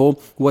approval,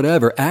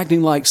 whatever,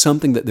 acting like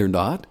something that they're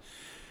not,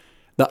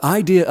 the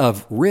idea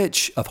of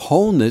rich, of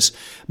wholeness,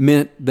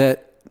 meant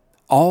that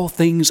all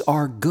things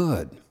are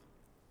good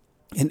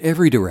in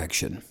every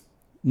direction.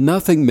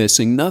 Nothing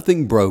missing,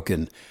 nothing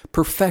broken,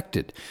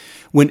 perfected.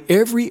 When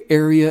every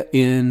area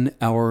in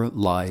our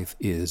life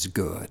is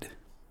good,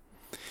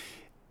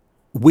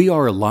 we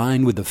are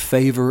aligned with the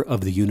favor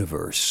of the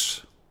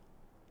universe.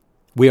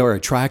 We are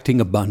attracting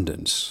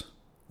abundance.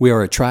 We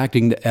are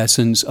attracting the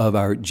essence of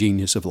our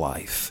genius of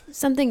life.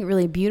 Something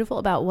really beautiful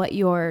about what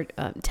you're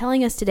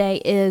telling us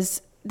today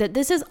is that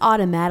this is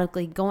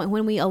automatically going,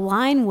 when we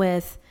align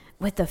with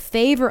the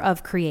favor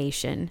of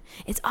creation,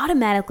 it's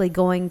automatically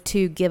going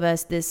to give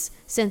us this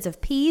sense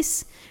of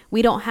peace.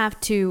 We don't have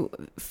to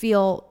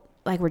feel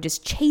like we're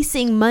just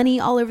chasing money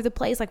all over the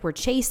place, like we're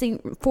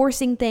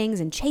forcing things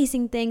and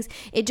chasing things.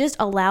 It just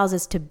allows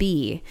us to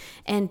be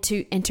and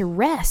to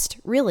rest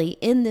really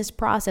in this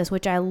process,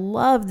 which I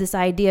love this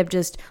idea of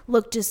just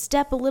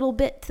step a little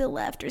bit to the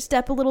left or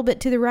step a little bit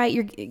to the right.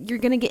 You're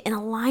going to get in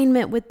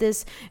alignment with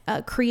this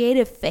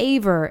creative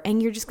favor,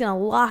 and you're just going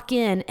to lock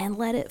in and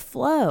let it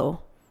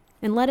flow.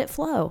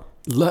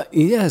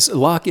 Yes,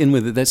 lock in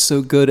with it. That's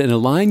so good. And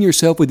align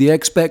yourself with the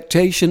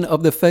expectation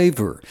of the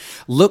favor.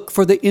 Look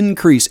for the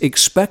increase.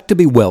 Expect to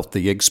be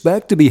wealthy.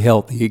 Expect to be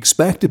healthy.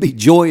 Expect to be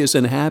joyous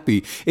and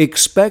happy.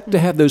 Expect to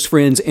have those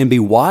friends and be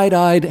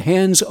wide-eyed,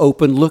 hands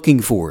open,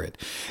 looking for it.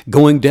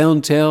 Going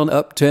downtown,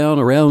 uptown,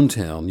 around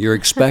town. You're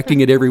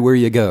expecting it everywhere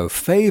you go.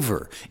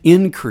 Favor,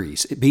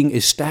 increase, it being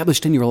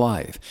established in your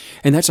life.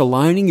 And that's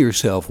aligning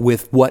yourself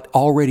with what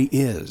already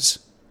is.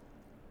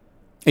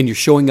 And you're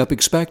showing up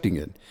expecting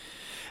it.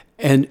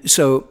 And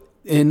so,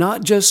 and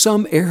not just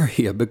some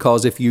area,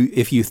 because if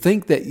you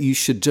think that you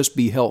should just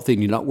be healthy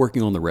and you're not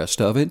working on the rest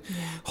of it,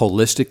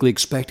 holistically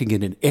expecting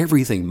it in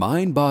everything,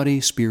 mind,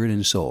 body, spirit,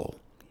 and soul,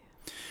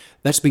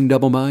 that's being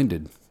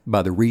double-minded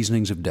by the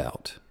reasonings of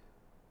doubt.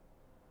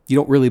 You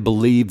don't really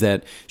believe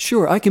that,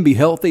 sure, I can be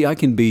healthy, I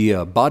can be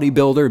a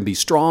bodybuilder and be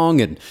strong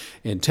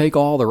and take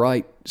all the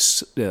right,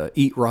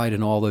 eat right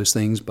and all those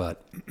things,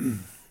 but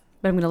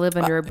I'm going to live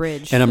under a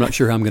bridge. And I'm not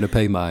sure how I'm going to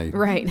pay my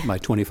Right. my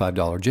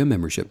 $25 gym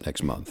membership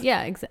next month.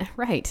 Yeah,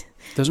 right.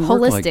 Doesn't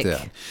work like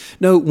that.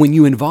 No, when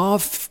you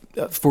involve,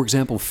 for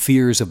example,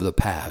 fears of the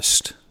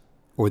past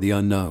or the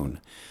unknown,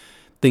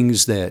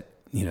 things that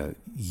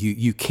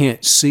you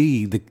can't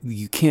see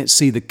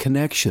the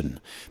connection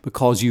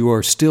because you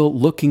are still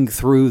looking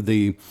through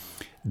the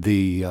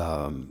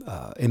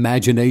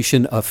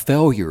imagination of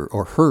failure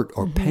or hurt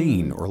or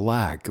pain or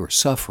lack or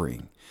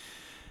suffering.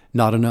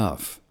 Not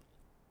enough.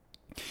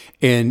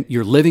 And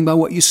you're living by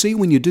what you see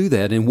when you do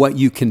that. And what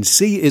you can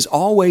see is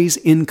always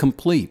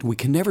incomplete. We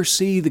can never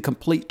see the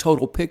complete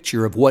total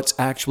picture of what's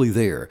actually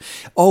there.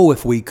 Oh,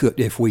 if we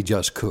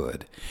just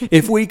could.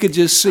 If we could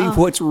just see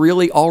what's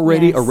really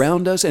already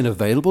around us and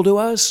available to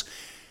us,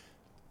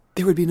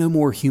 there would be no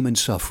more human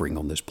suffering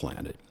on this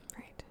planet.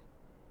 Right.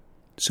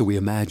 So we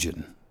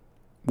imagine.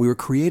 We were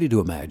created to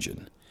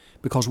imagine.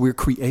 Because we're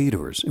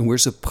creators and we're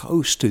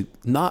supposed to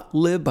not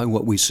live by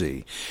what we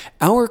see.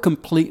 Our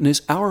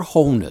completeness, our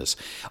wholeness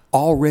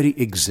already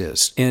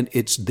exists, and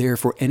it's there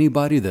for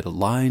anybody that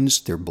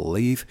aligns their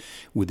belief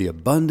with the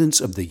abundance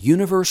of the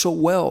universal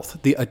wealth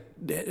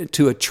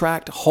to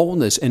attract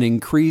wholeness and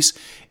increase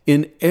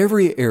in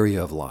every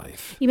area of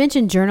life. You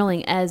mentioned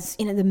journaling as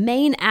the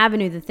main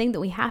avenue, the thing that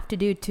we have to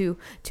do to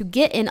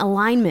get in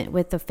alignment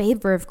with the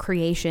favor of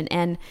creation.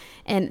 And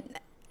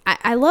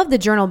I love the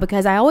journal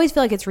because I always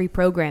feel like it's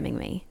reprogramming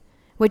me,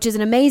 which is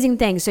an amazing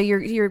thing. So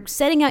you're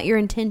setting out your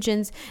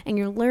intentions and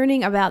you're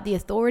learning about the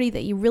authority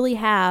that you really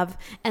have.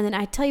 And then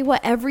I tell you what,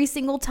 every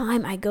single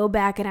time I go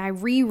back and I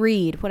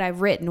reread what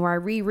I've written or I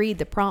reread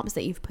the prompts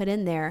that you've put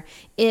in there,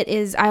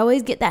 I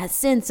always get that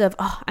sense of,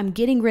 I'm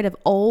getting rid of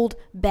old,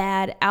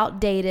 bad,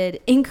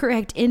 outdated,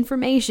 incorrect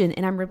information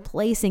and I'm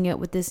replacing it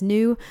with this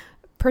new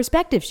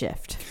perspective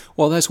shift.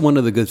 Well, that's one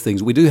of the good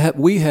things.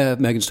 We have,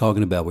 Megan's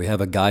talking about, we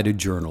have a guided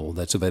journal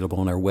that's available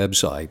on our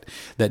website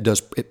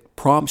it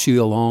prompts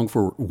you along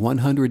for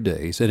 100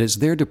 days, and it's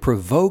there to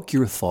provoke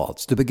your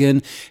thoughts, to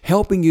begin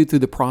helping you through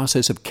the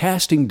process of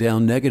casting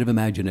down negative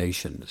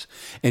imaginations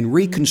and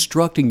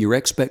reconstructing your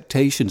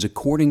expectations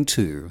according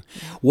to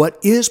what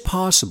is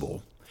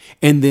possible.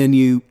 And then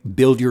you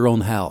build your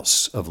own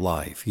house of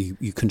life.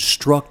 You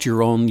construct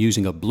your own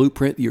using a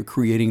blueprint that you're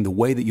creating the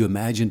way that you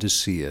imagine to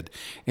see it.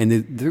 And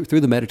then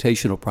through the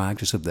meditational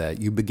practice of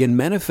that, you begin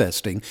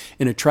manifesting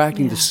and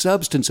attracting the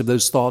substance of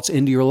those thoughts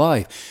into your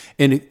life.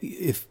 And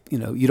if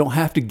you don't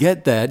have to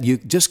get that, you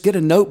just get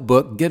a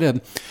notebook, get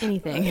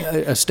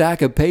a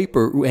stack of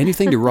paper,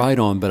 anything to write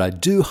on. But I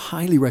do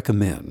highly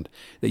recommend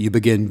that you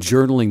begin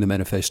journaling the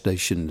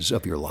manifestations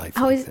of your life.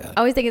 I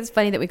always think it's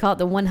funny that we call it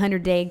the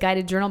 100-day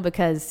guided journal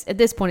because at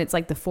this point it's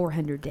like the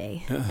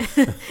 400-day.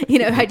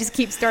 I just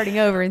keep starting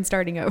over and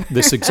starting over.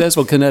 The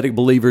successful kinetic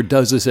believer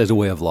does this as a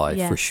way of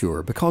life for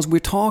sure, because we're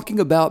talking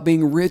about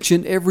being rich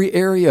in every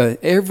area.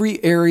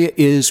 Every area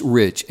is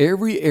rich.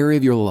 Every area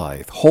of your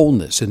life,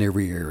 wholeness in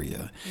every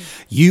area.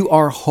 You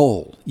are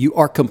whole. You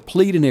are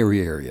complete in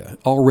every area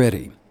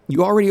already.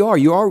 You already are.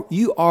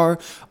 You are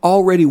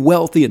already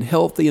wealthy and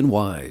healthy and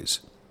wise.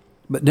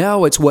 But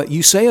now it's what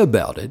you say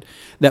about it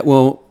that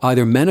will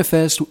either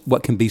manifest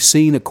what can be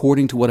seen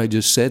according to what I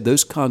just said,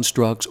 those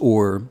constructs,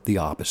 or the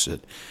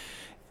opposite.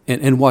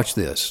 And watch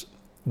this.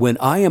 When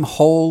I am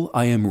whole,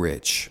 I am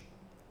rich.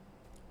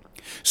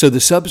 So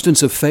the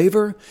substance of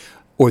favor,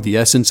 or the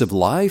essence of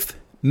life,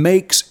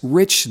 makes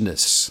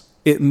richness.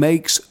 It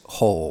makes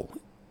whole.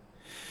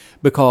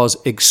 Because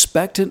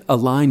expectant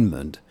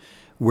alignment,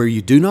 where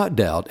you do not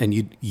doubt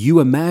and you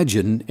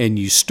imagine and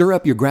you stir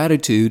up your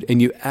gratitude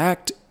and you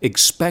act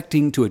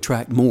expecting to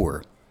attract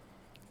more,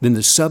 then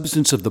the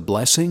substance of the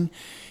blessing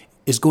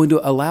is going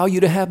to allow you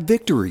to have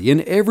victory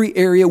in every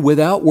area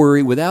without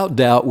worry, without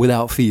doubt,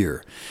 without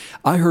fear.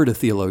 I heard a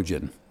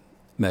theologian,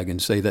 Megan,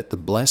 say that the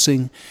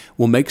blessing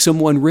will make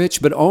someone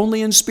rich, but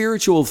only in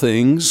spiritual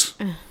things.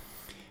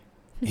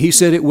 He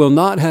said it will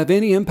not have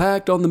any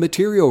impact on the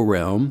material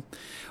realm.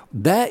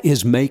 That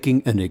is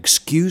making an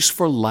excuse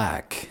for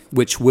lack,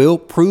 which will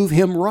prove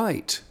him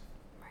right.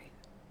 Right.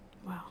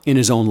 Wow. in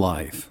his own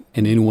life,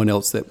 and anyone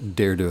else that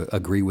dare to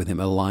agree with him,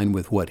 align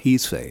with what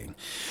he's saying.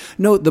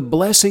 Note, the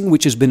blessing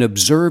which has been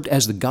observed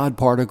as the God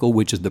particle,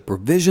 which is the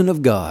provision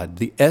of God,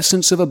 the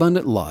essence of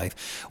abundant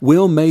life,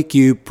 will make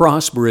you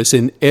prosperous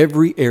in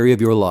every area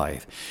of your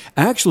life.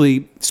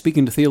 Actually,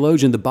 speaking to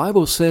theologian, the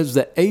Bible says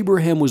that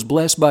Abraham was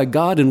blessed by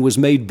God and was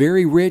made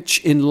very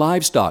rich in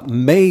livestock,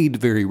 made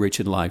very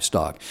rich in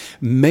livestock,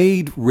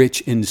 made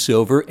rich in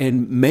silver,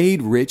 and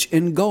made rich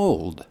in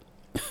gold.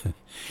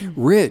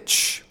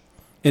 Rich.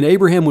 And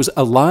Abraham was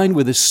aligned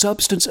with the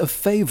substance of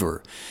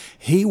favor.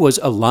 He was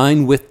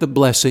aligned with the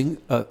blessing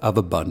of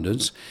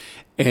abundance.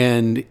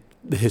 And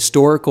the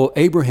historical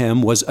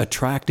Abraham was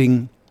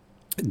attracting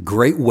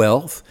great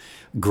wealth,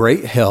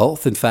 great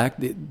health. In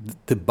fact,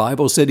 the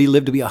Bible said he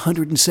lived to be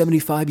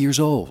 175 years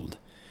old.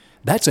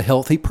 That's a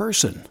healthy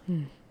person.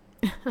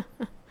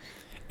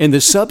 And the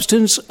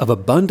substance of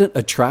abundant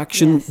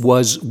attraction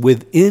was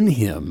within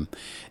him.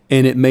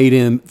 And it made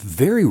him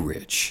very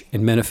rich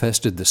and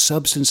manifested the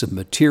substance of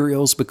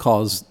materials,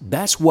 because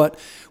that's what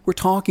we're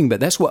talking about.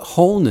 That's what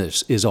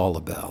wholeness is all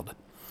about.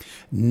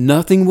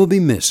 Nothing will be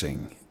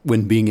missing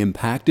when being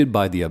impacted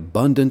by the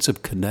abundance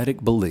of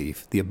kinetic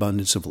belief, the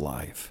abundance of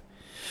life.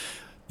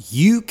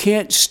 You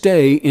can't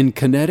stay in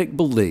kinetic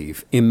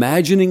belief,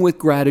 imagining with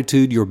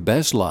gratitude your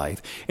best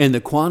life, and the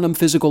quantum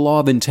physical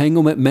law of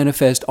entanglement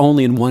manifest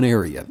only in one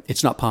area.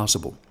 It's not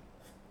possible.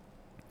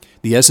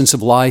 The essence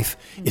of life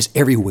is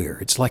everywhere.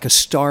 It's like a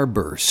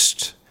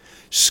starburst,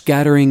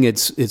 scattering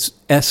its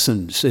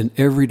essence in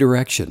every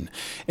direction.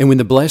 And when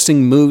the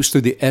blessing moves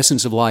through the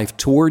essence of life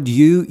toward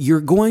you,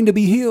 you're going to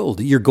be healed.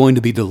 You're going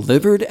to be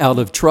delivered out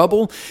of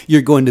trouble.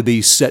 You're going to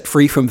be set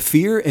free from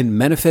fear and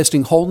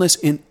manifesting wholeness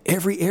in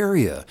every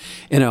area.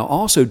 And I'll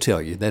also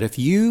tell you that if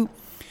you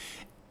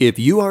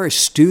are a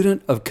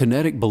student of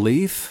kinetic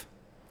belief,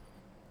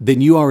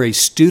 then you are a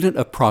student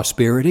of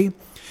prosperity,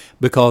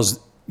 because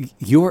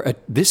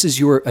this is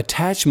your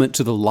attachment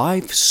to the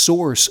life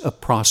source of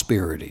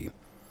prosperity.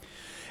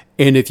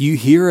 And if you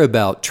hear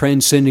about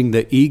transcending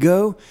the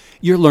ego,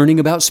 you're learning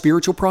about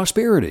spiritual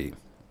prosperity.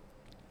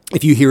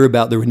 If you hear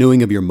about the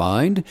renewing of your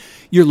mind,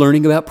 you're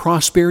learning about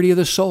prosperity of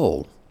the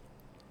soul.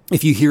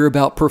 If you hear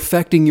about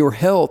perfecting your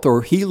health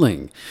or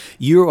healing,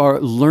 you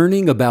are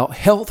learning about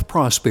health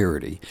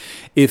prosperity.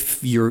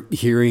 If you're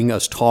hearing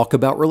us talk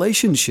about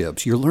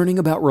relationships, you're learning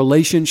about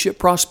relationship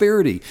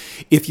prosperity.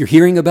 If you're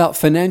hearing about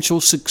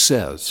financial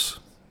success,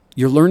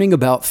 you're learning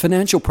about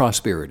financial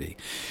prosperity.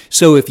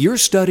 So if you're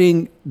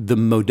studying the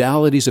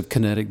modalities of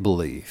kinetic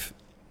belief,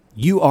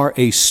 you are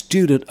a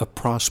student of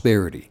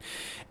prosperity.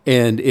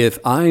 And if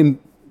I'm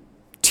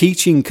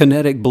teaching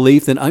kinetic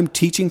belief, then I'm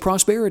teaching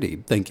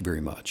prosperity. Thank you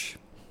very much.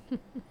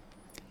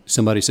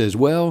 Somebody says,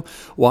 well,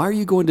 why are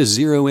you going to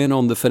zero in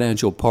on the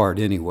financial part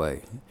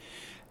anyway?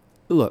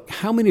 Look,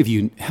 how many of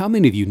you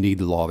need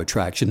the law of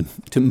attraction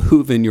to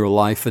move in your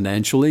life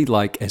financially,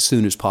 like as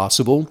soon as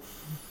possible?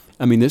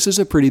 I mean, this is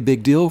a pretty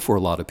big deal for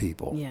a lot of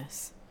people.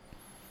 Yes.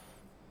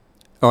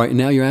 All right,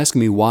 now you're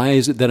asking me, why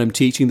is it that I'm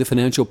teaching the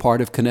financial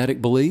part of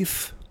kinetic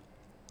belief?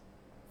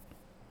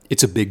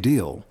 It's a big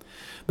deal,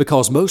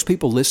 because most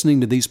people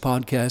listening to these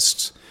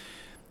podcasts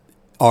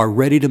are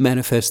ready to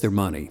manifest their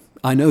money.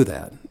 I know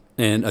that,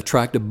 and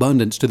attract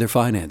abundance to their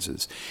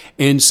finances.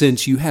 And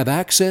since you have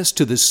access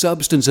to the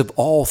substance of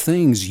all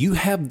things, you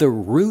have the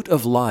root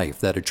of life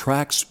that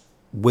attracts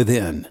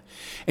within,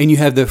 and you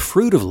have the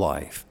fruit of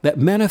life that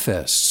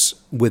manifests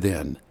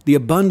within. The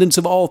abundance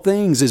of all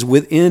things is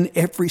within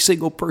every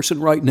single person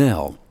right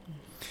now.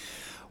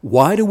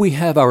 Why do we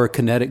have our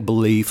kinetic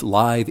belief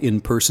live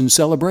in-person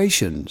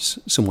celebrations,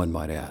 someone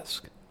might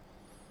ask?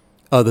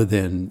 Other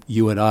than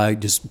you and I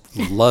just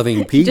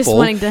loving people, just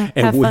wanting to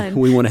have fun.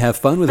 We want to have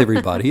fun with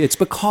everybody. It's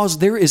because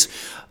there is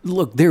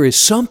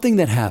something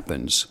that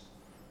happens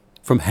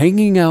from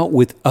hanging out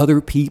with other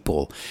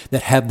people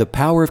that have the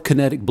power of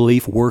kinetic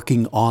belief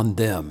working on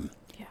them,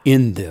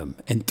 in them,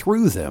 and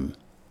through them.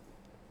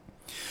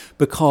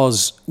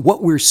 Because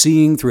what we're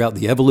seeing throughout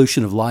the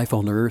evolution of life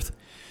on earth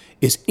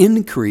is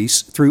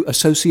increase through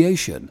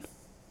association.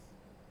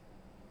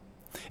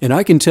 And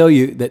I can tell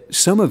you that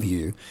some of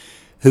you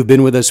who've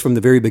been with us from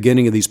the very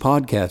beginning of these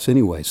podcasts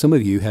anyway, some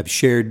of you have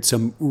shared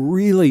some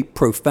really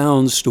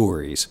profound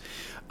stories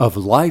of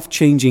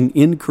life-changing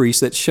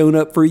increase that's shown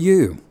up for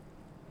you.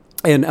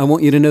 And I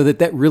want you to know that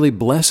that really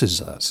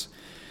blesses us.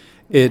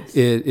 It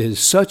is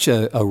such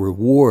a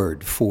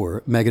reward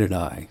for Megan and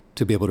I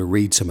to be able to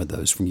read some of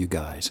those from you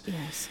guys.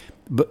 Yes.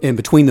 And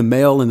between the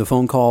mail and the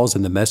phone calls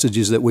and the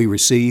messages that we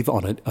receive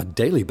on a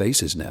daily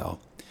basis now,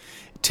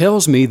 it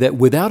tells me that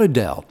without a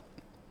doubt,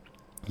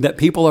 that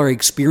people are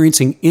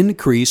experiencing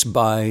increase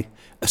by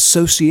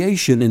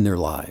association in their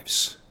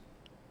lives.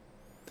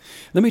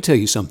 Let me tell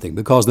you something,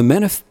 because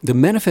the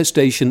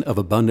manifestation of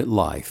abundant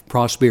life,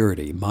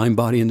 prosperity, mind,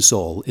 body, and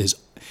soul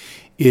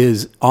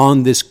is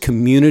on this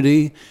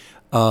community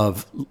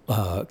of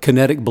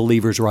kinetic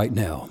believers right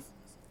now.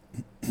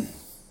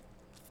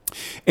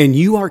 And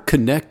you are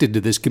connected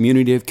to this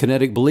community of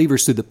kinetic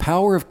believers through the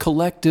power of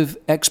collective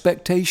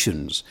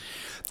expectations,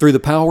 through the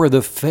power of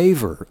the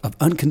favor of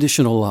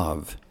unconditional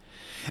love.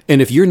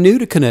 And if you're new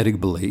to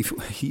kinetic belief,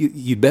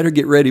 you'd better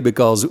get ready,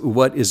 because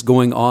what is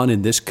going on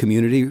in this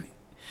community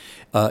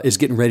is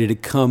getting ready to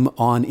come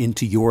on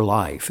into your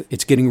life.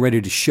 It's getting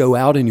ready to show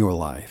out in your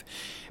life,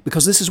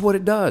 because this is what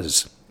it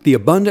does. The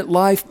abundant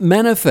life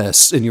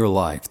manifests in your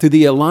life through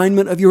the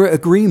alignment of your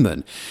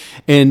agreement.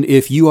 And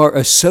if you are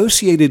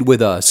associated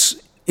with us,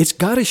 it's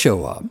got to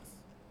show up.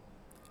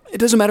 It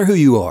doesn't matter who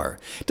you are.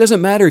 It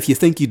doesn't matter if you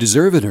think you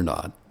deserve it or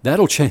not.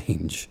 That'll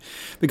change.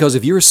 Because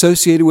if you're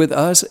associated with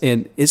us,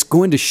 and it's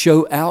going to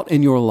show out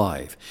in your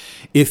life.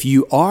 If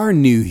you are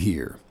new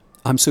here,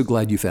 I'm so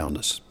glad you found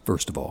us,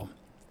 first of all.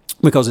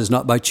 Because it's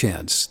not by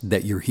chance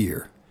that you're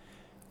here.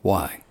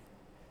 Why?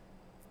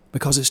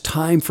 Because it's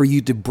time for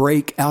you to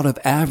break out of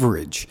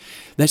average.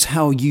 That's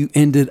how you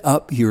ended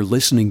up here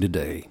listening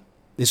today.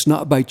 It's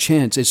not by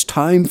chance. It's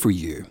time for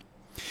you.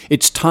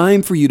 It's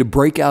time for you to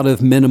break out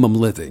of minimum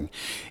living.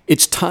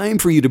 It's time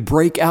for you to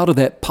break out of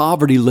that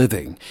poverty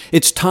living.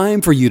 It's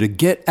time for you to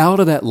get out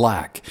of that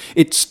lack.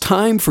 It's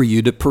time for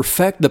you to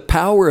perfect the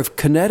power of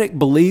kinetic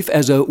belief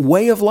as a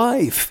way of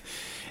life,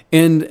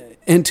 and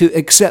to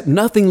accept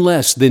nothing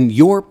less than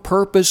your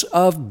purpose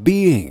of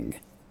being.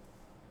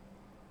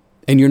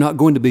 And you're not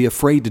going to be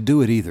afraid to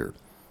do it either.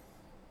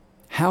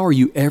 How are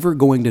you ever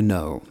going to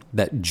know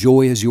that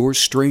joy is your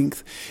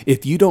strength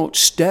if you don't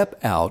step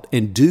out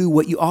and do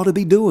what you ought to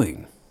be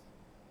doing?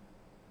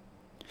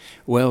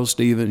 Well,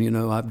 Stephen,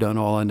 I've done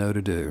all I know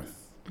to do.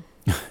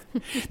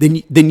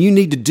 Then you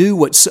need to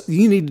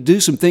do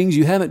some things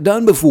you haven't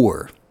done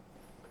before.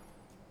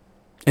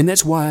 And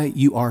that's why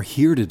you are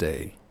here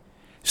today,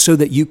 so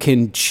that you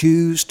can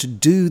choose to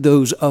do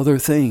those other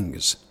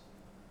things.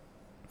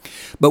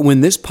 But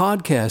when this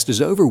podcast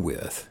is over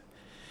with,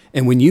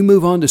 and when you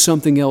move on to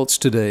something else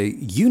today,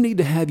 you need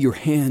to have your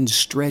hands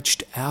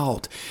stretched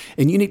out,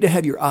 and you need to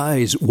have your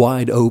eyes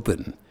wide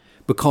open,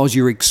 because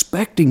you're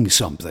expecting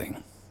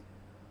something.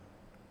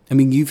 I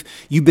mean, you've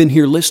been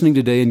here listening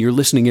today, and you're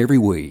listening every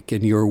week,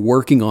 and you're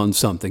working on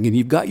something, and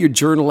you've got your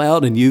journal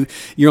out, and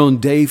you're on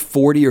day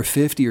 40 or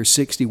 50 or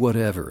 60,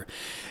 whatever,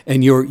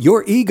 and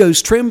your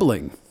ego's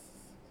trembling.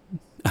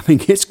 I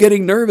mean, it's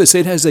getting nervous.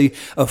 It has a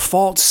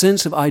false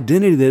sense of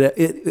identity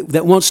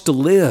that wants to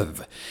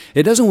live.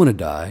 It doesn't want to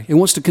die. It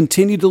wants to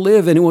continue to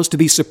live, and it wants to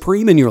be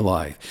supreme in your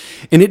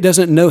life. And it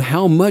doesn't know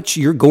how much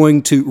you're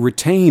going to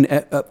retain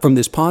from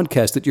this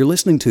podcast that you're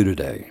listening to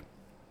today.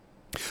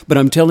 But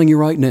I'm telling you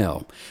right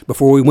now,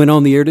 before we went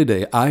on the air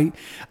today,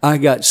 I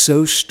got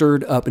so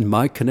stirred up in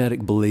my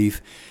kinetic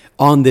belief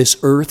on this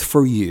earth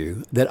for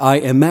you that I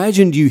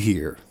imagined you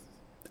here.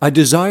 I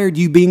desired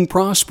you being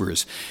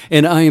prosperous,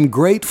 and I am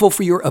grateful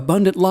for your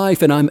abundant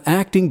life, and I'm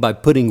acting by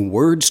putting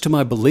words to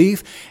my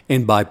belief,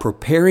 and by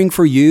preparing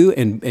for you,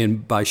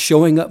 and by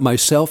showing up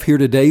myself here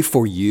today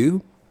for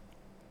you,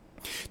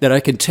 that I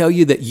can tell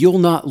you that you'll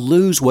not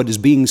lose what is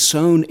being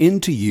sown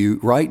into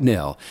you right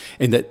now,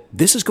 and that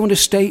this is going to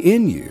stay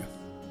in you.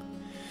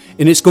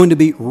 And it's going to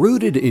be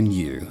rooted in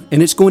you,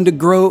 and it's going to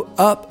grow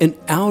up and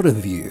out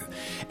of you.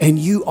 And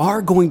you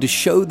are going to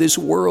show this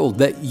world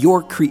that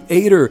your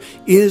Creator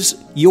is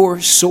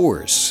your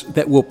source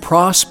that will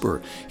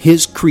prosper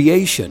His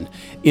creation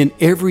in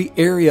every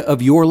area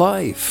of your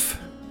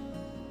life.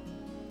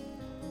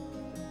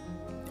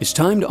 It's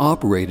time to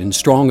operate in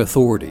strong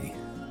authority.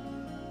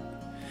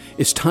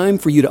 It's time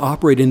for you to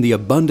operate in the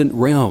abundant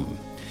realm.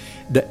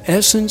 The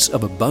essence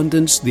of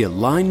abundance, the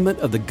alignment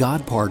of the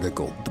God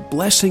particle, the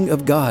blessing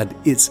of God,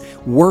 it's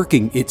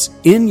working. It's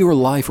in your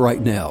life right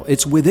now.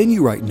 It's within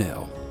you right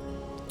now.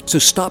 So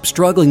stop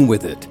struggling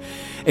with it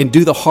and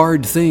do the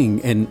hard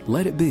thing and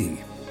let it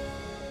be.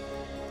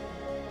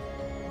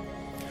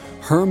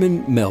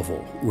 Herman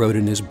Melville wrote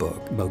in his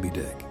book, Moby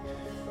Dick,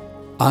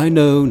 "I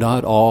know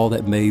not all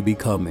that may be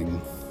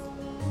coming,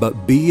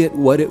 but be it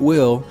what it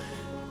will,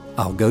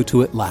 I'll go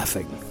to it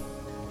laughing."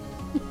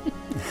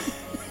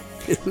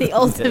 The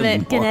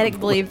ultimate kinetic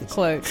belief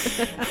quote.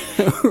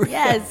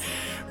 Yes.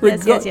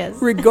 Yes.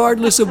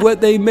 Regardless of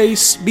what they may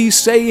be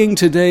saying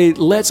today,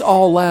 let's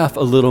all laugh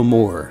a little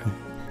more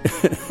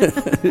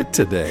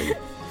today.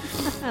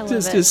 I love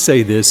it. Just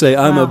say this. Say,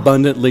 I'm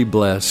abundantly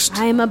blessed.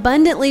 I am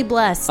abundantly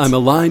blessed. I'm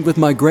aligned with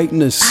my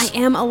greatness. I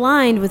am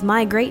aligned with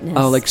my greatness.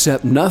 I'll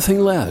accept nothing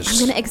less. I'm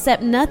going to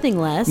accept nothing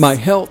less. My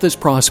health is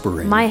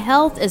prospering. My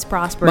health is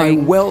prospering.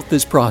 My wealth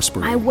is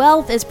prospering. My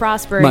wealth is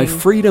prospering. My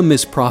freedom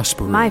is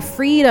prospering. My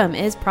freedom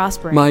is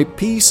prospering. My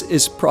peace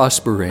is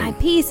prospering. My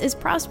peace is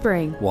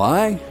prospering.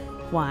 Why?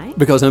 Why?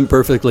 Because I'm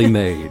perfectly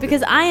made.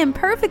 Because I am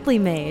perfectly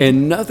made.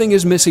 And nothing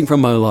is missing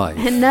from my life.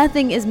 And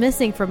nothing is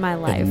missing from my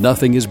life. And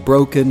nothing is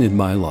broken in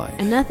my life.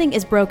 And nothing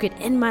is broken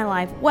in my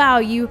life. Wow,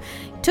 you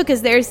took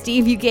us there,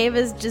 Steve. You gave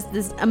us just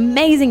this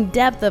amazing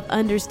depth of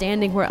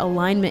understanding where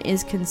alignment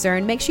is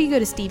concerned. Make sure you go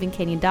to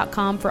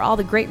StephenCanyon.com for all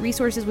the great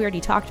resources we already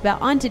talked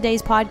about on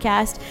today's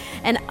podcast.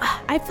 And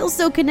I feel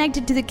so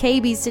connected to the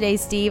KBs today,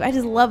 Steve. I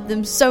just love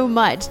them so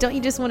much. Don't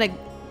you just want to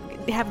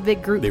have a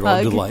big group They're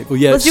hug. all delightful.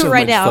 Yeah, Let's it's do so it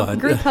right much now. fun.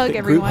 Group hug,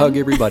 everyone. Group hug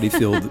everybody.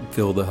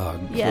 Feel the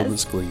hug. Yes. Feel the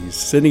squeeze.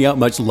 Sending out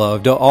much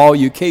love to all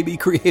you KB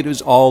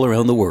creatives all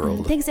around the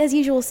world. Thanks as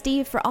usual,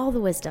 Steve, for all the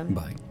wisdom.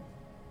 Bye.